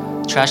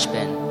trash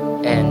bin,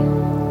 and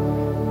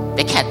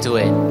they can't do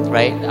it,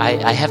 right?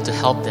 I have to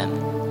help them.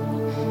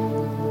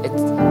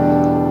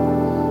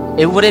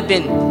 It would have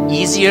been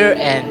easier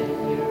and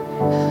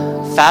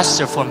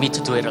faster for me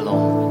to do it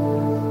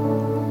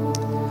alone.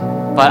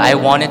 But I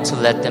wanted to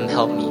let them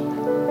help me.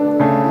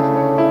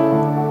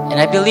 And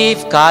I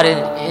believe God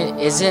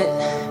isn't,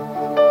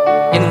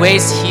 in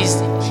ways,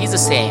 He's the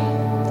same.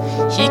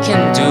 He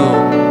can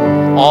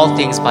do all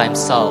things by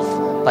Himself,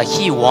 but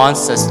He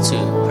wants us to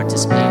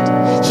participate.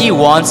 He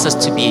wants us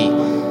to be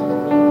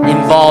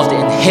involved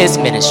in His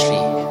ministry,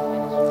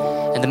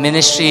 and the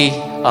ministry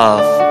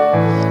of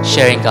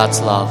sharing God's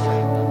love.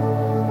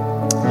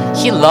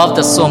 He loved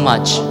us so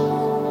much,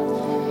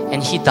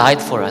 and He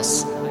died for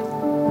us.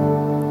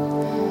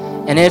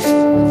 And if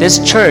this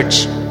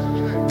church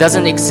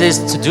doesn't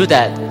exist to do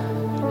that,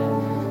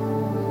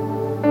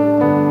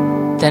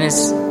 then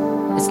it's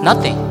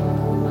nothing.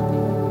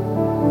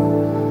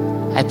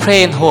 I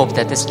pray and hope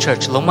that this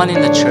church, Longman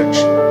in the church,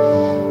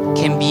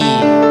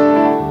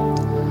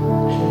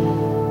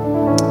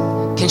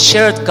 can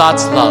share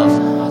God's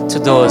love to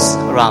those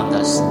around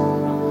us,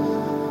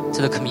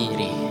 to the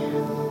community.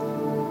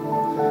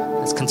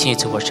 Let's continue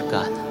to worship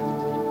God.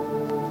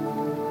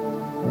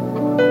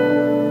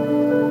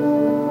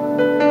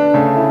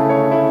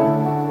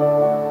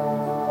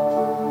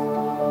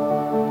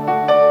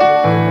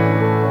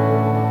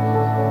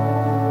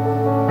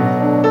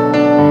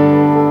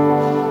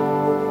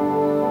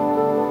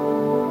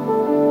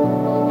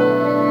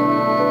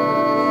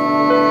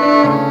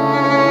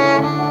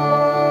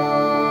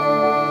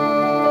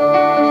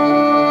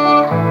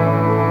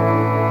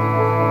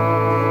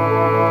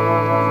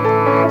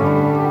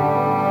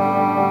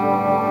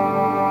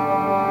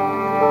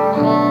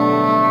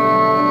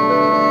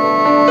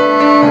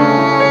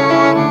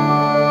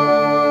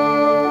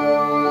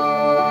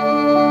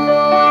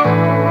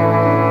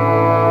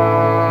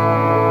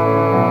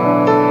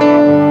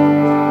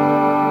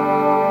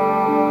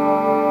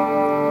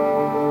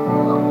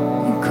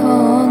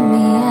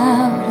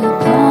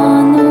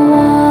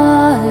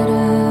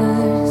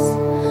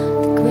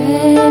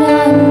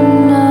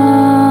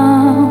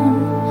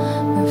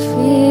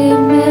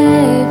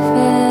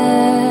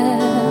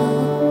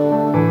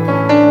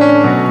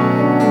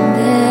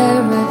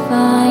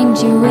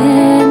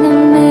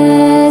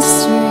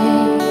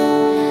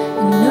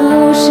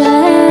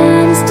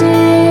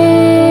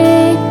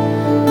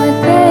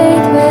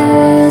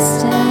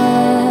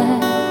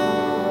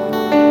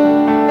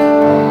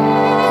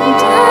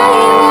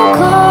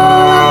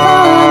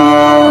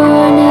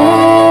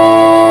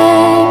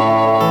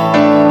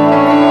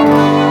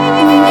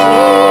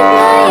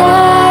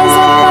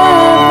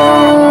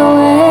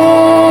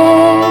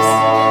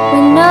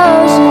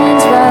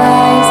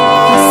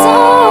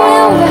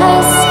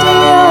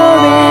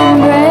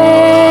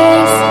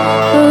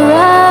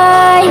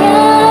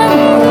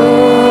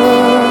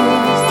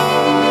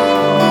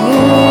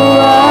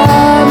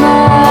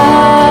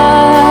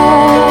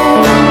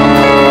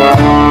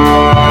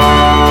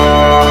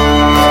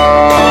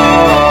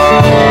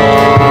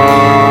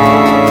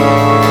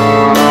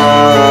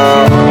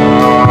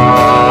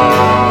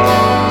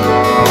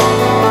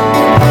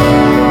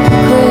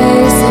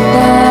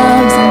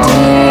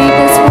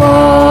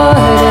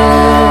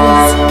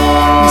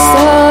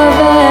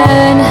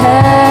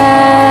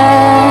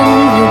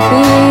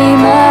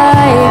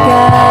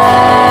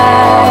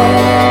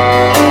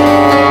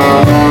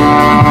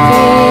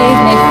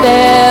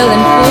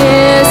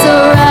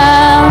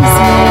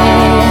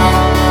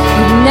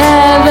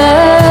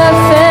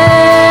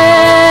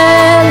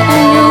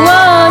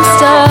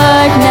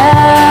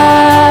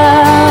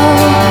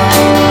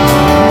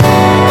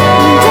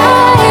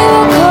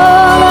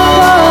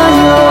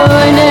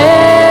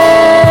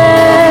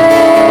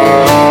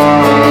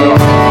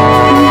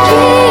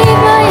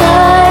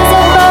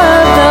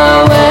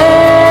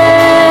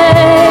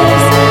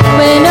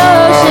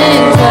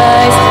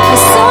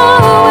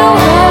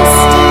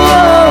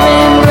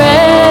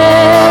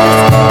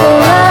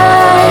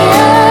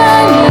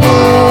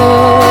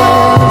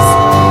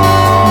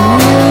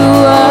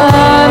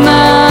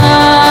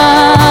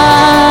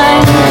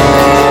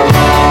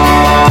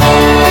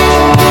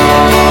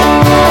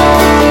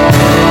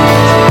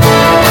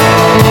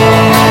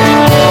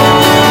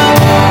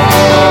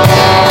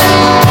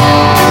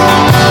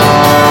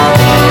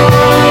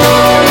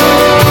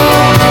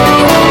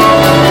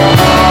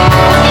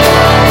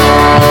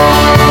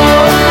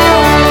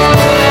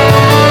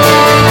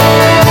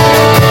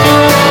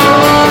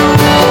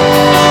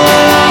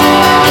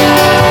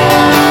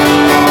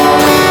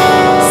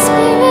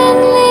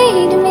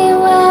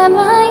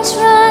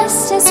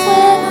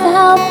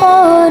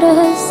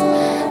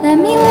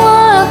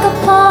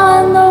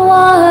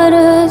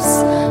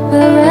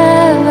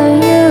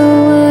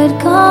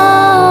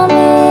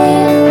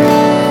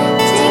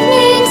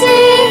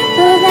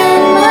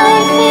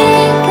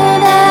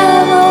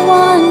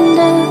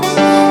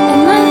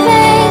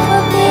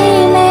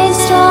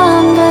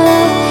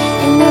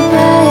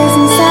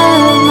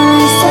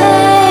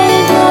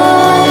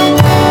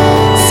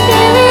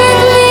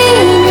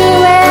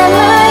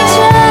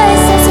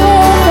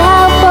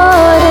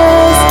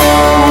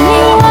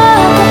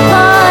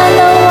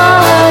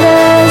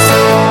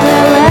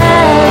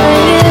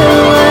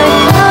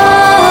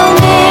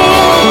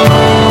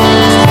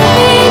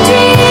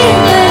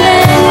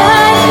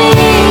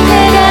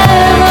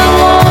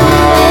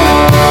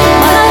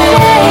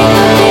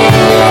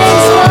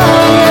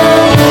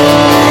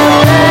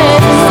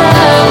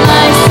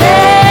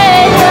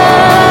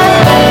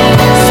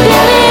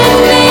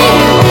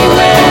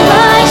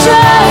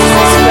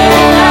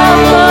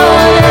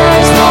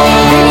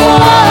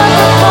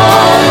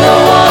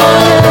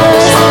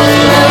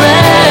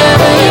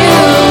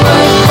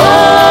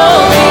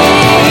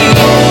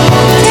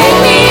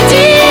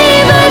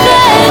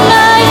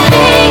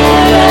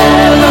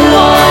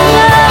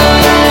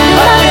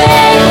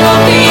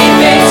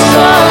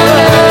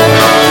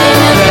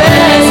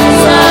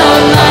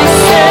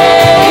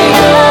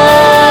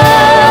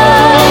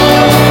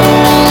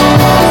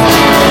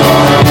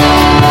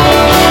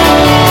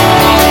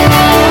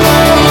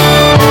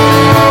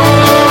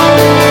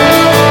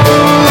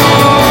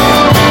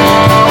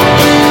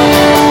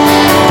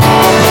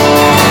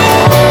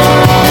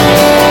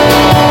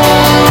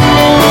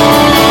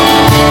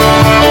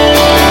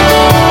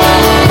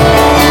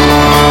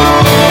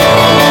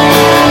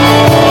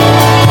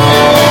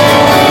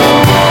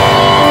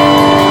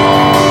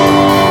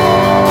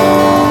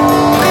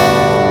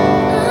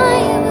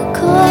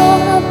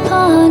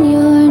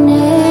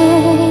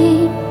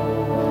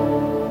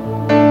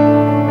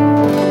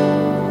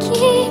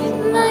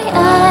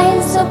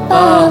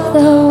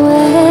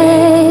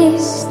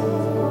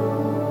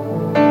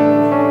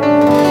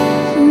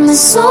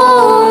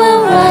 soul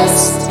will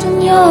rest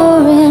in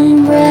your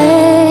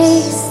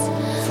embrace,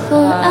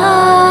 for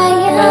I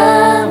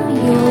am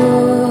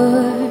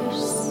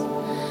yours,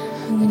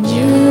 and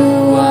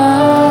you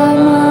are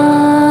mine.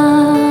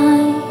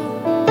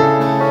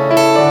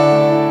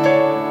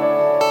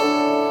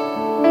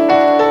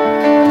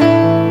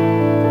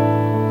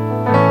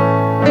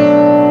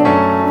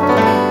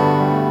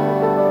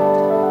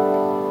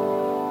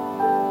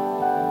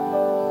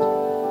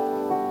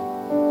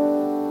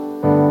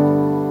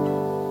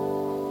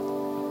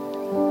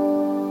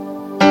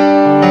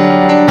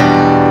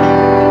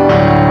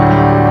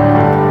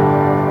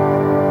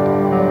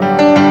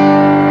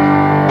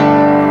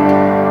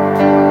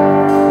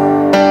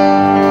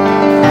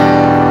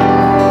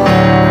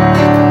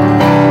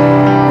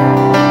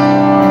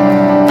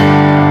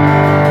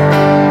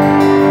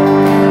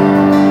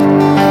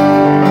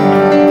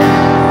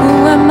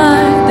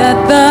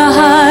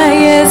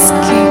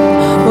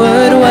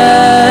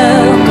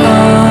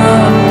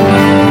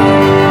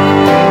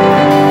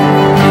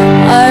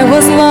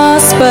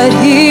 But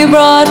he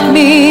brought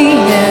me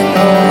in,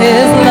 oh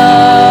his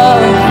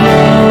love for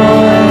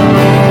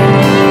me,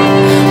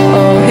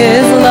 oh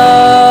his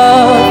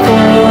love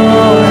for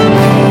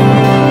me.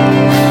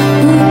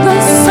 Who the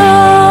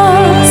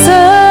Son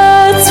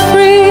sets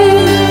free,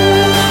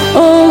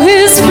 oh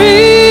he's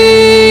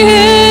free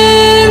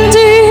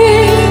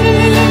indeed.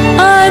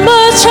 I'm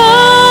a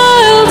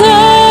child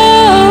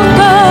of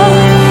God,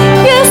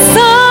 yes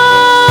I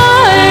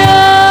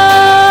am.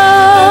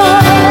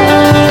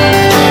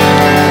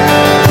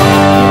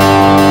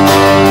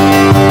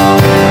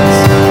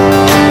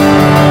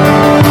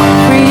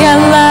 Free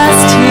at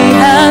last, he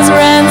has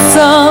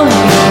ransomed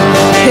me.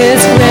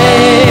 His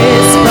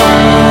grace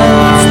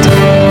runs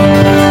deep.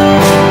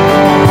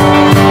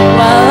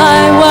 While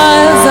I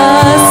was a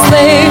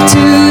slave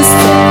to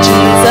sin,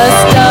 Jesus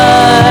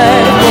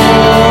died for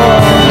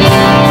me.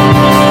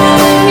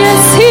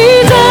 Yes, he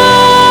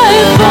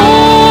died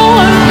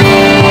for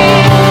me.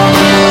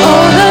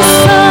 Oh, the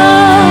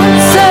Son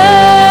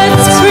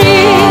sets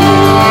free.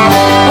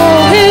 Oh,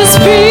 his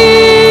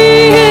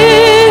free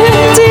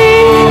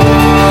indeed.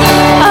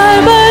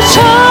 I'm a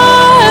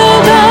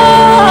child of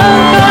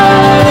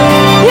God,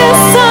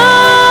 yes I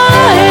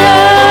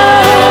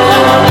am.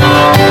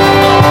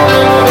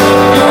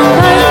 In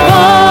my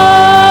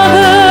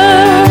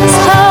Father's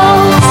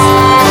house,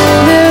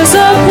 there's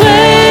a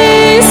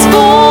place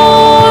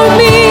for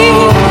me.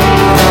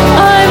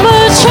 I'm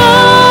a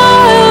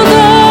child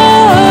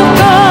of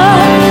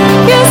God,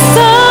 yes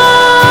I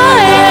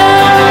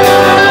am.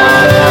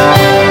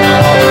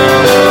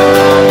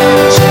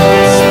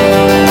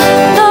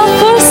 Not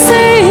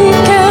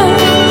forsaken,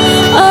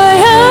 I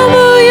am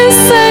who you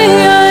say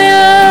I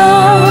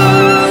am.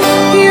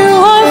 You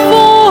are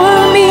for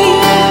me,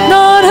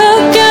 not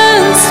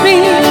against me.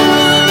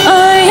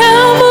 I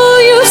am who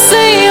you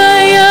say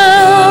I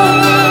am.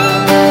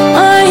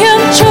 I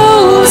am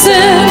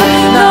chosen,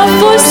 not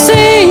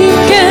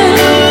forsaken.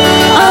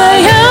 I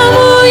am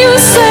who you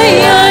say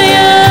I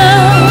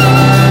am.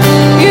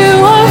 You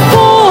are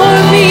for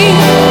me,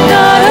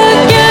 not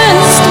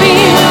against me.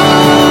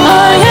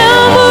 I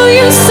am who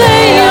you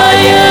say I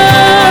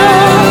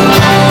am.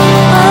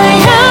 I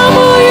am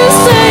who you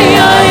say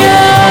I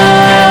am.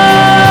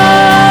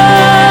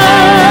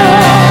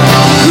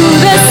 Who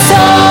the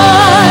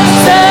Son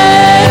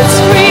sets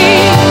free,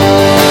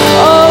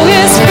 oh,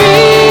 is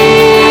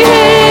free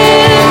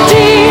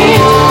indeed.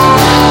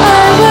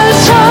 I'm a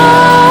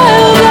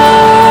child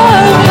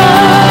of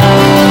God,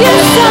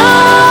 yes I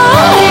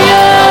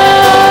am.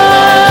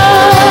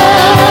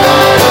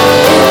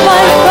 In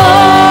my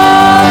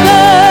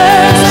Father's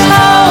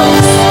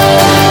house,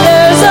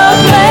 there's a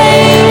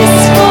place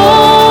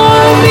for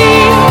me.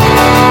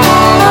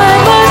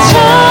 I'm a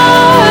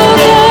child of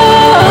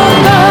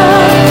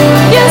God,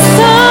 yes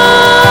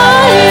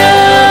I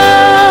am.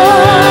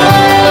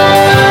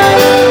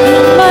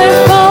 In my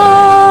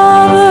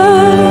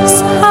Father's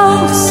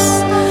house,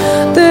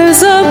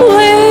 there's a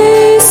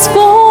place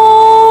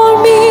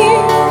for me.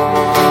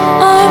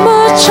 I'm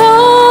a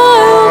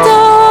child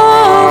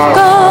of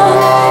God,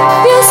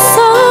 yes I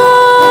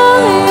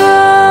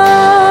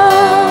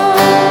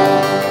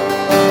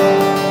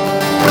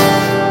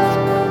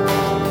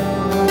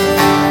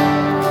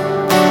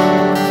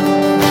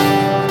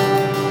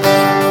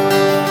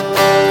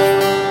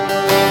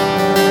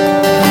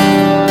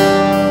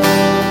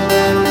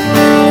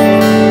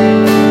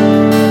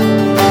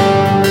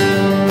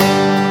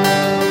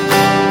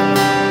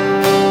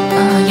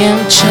I am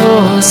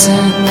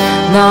chosen,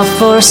 not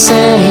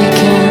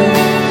forsaken.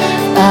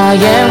 I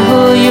am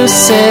who you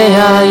say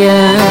I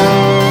am.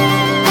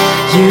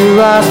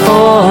 You are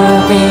for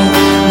me,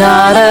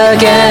 not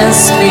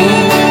against me.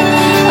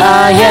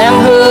 I am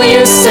who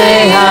you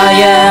say I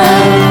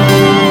am.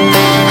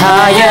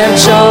 I am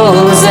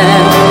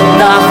chosen,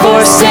 not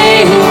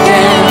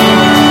forsaken.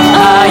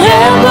 I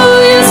am who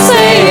you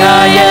say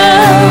I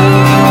am.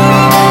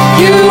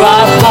 You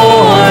are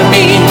for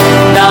me,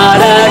 not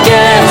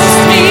against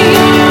me.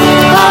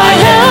 I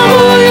am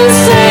who you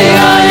say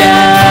I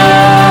am.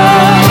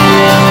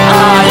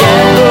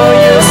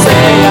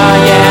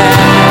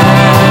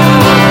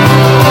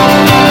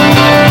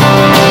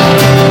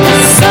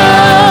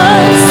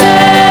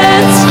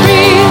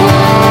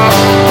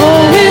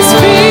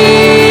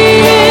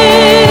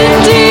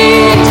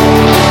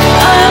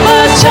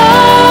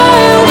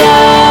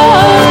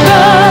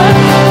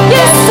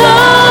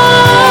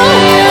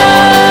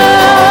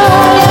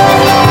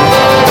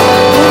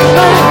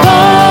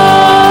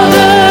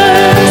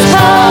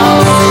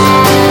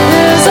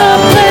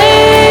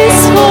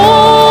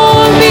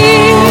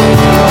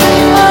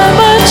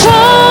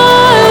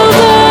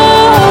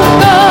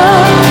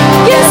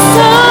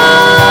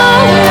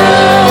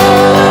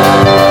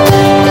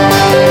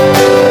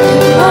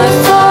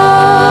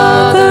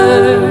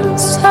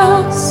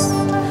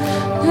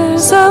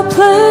 There's a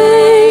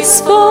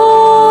place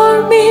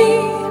for me.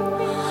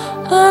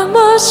 I'm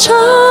a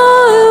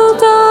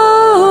child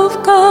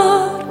of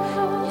God.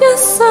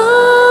 Yes, I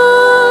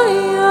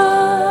am.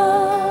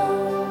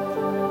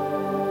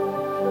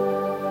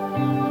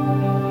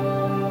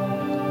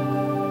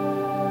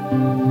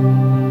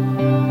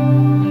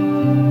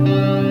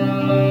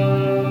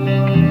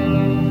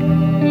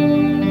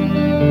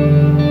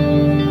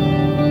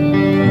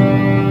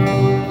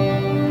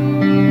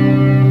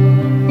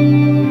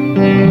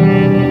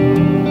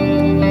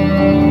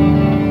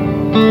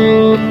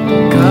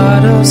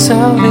 God of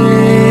salvation,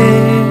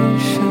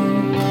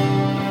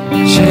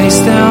 chase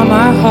down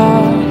my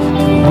heart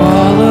through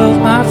all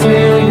of my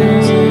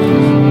failures.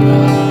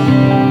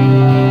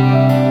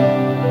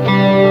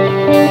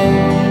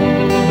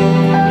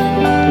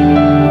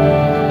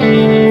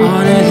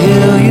 On a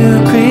hill you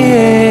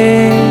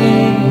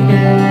created,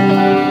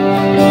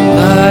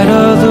 the light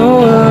of the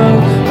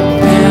world,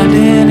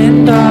 abandoned in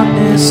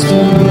darkness to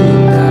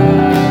die.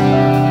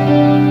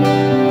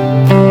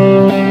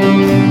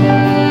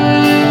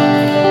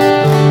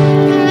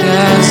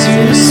 As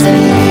you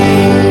speak,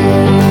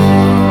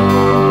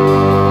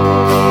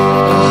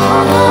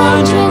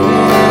 100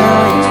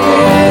 million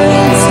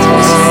ways to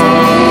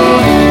speak.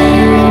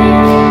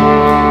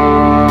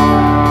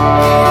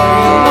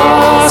 You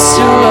lost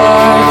your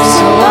life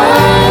so I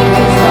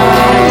could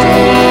find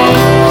it.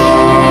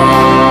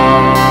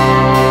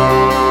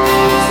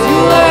 You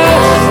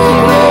left the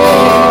grave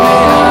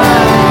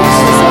behind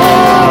so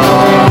I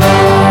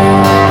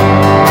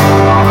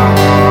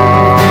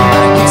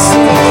can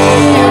see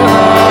your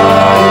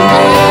heart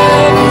in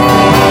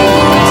everything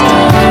you've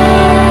done.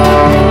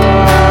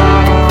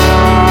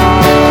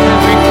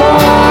 Every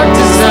part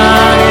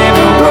designed in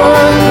a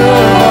work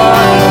of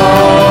art.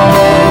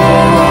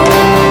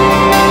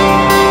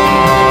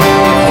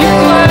 You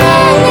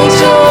gladly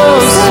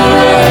chose to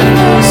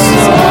surrender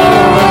so I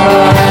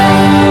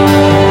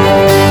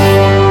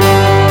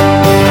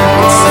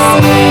can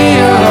see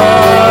your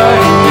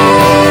heart in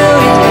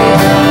million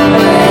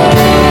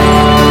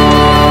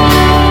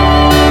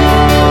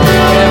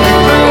every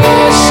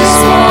precious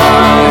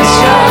one,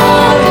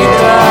 child you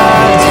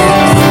died to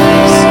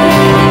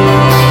save.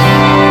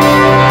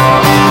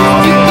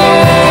 You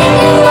gave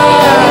your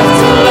life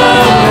to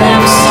love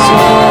them so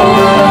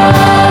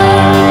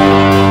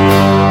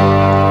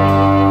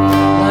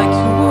like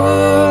you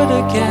would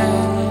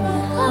again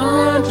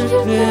 100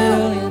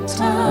 billion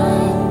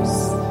times.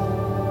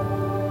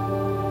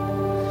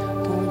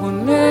 But one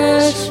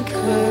measure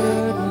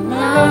could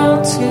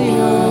amount to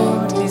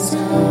your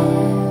desire.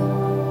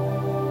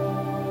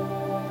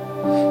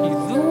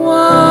 You're the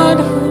one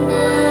who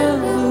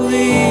never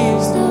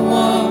leaves the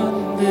one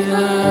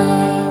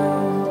behind.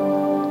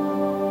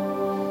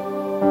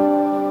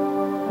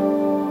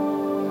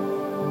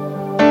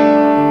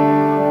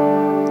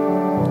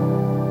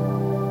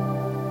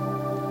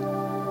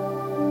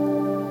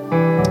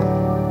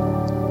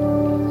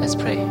 Let's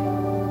pray.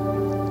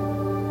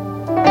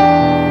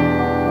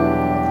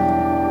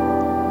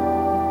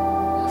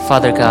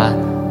 Father God,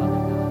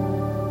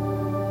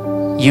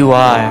 you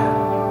are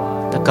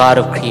the God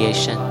of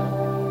creation.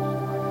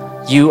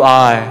 You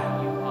are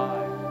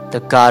the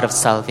God of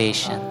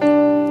salvation.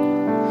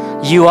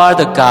 You are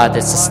the God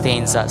that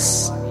sustains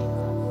us,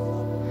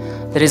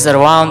 that is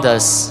around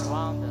us,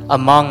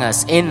 among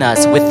us, in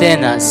us,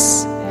 within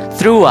us,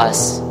 through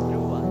us.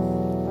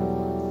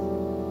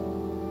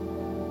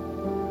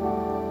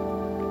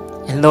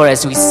 And Lord,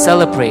 as we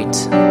celebrate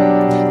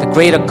the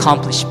great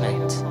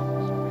accomplishment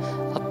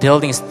of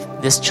building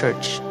this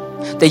church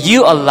that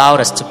you allowed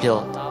us to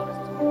build,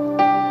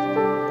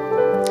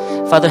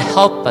 Father,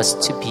 help us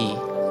to be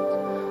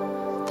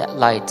that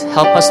light.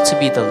 Help us to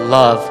be the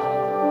love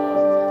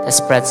that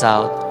spreads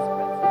out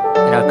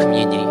in our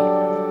community.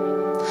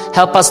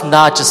 Help us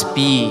not just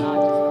be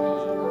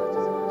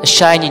a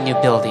shiny new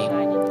building,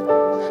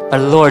 but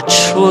Lord,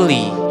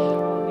 truly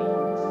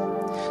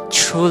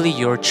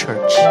your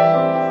church,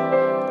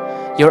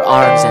 your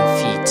arms and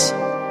feet.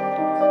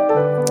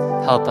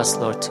 Help us,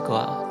 Lord, to go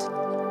out.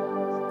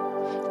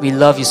 We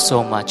love you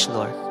so much,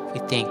 Lord. We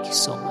thank you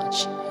so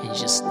much. In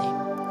Jesus' name,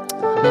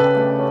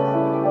 amen.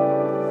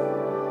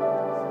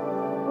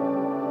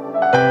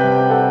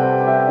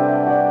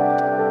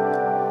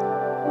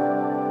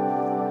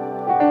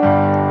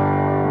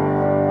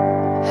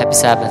 Happy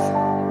Sabbath.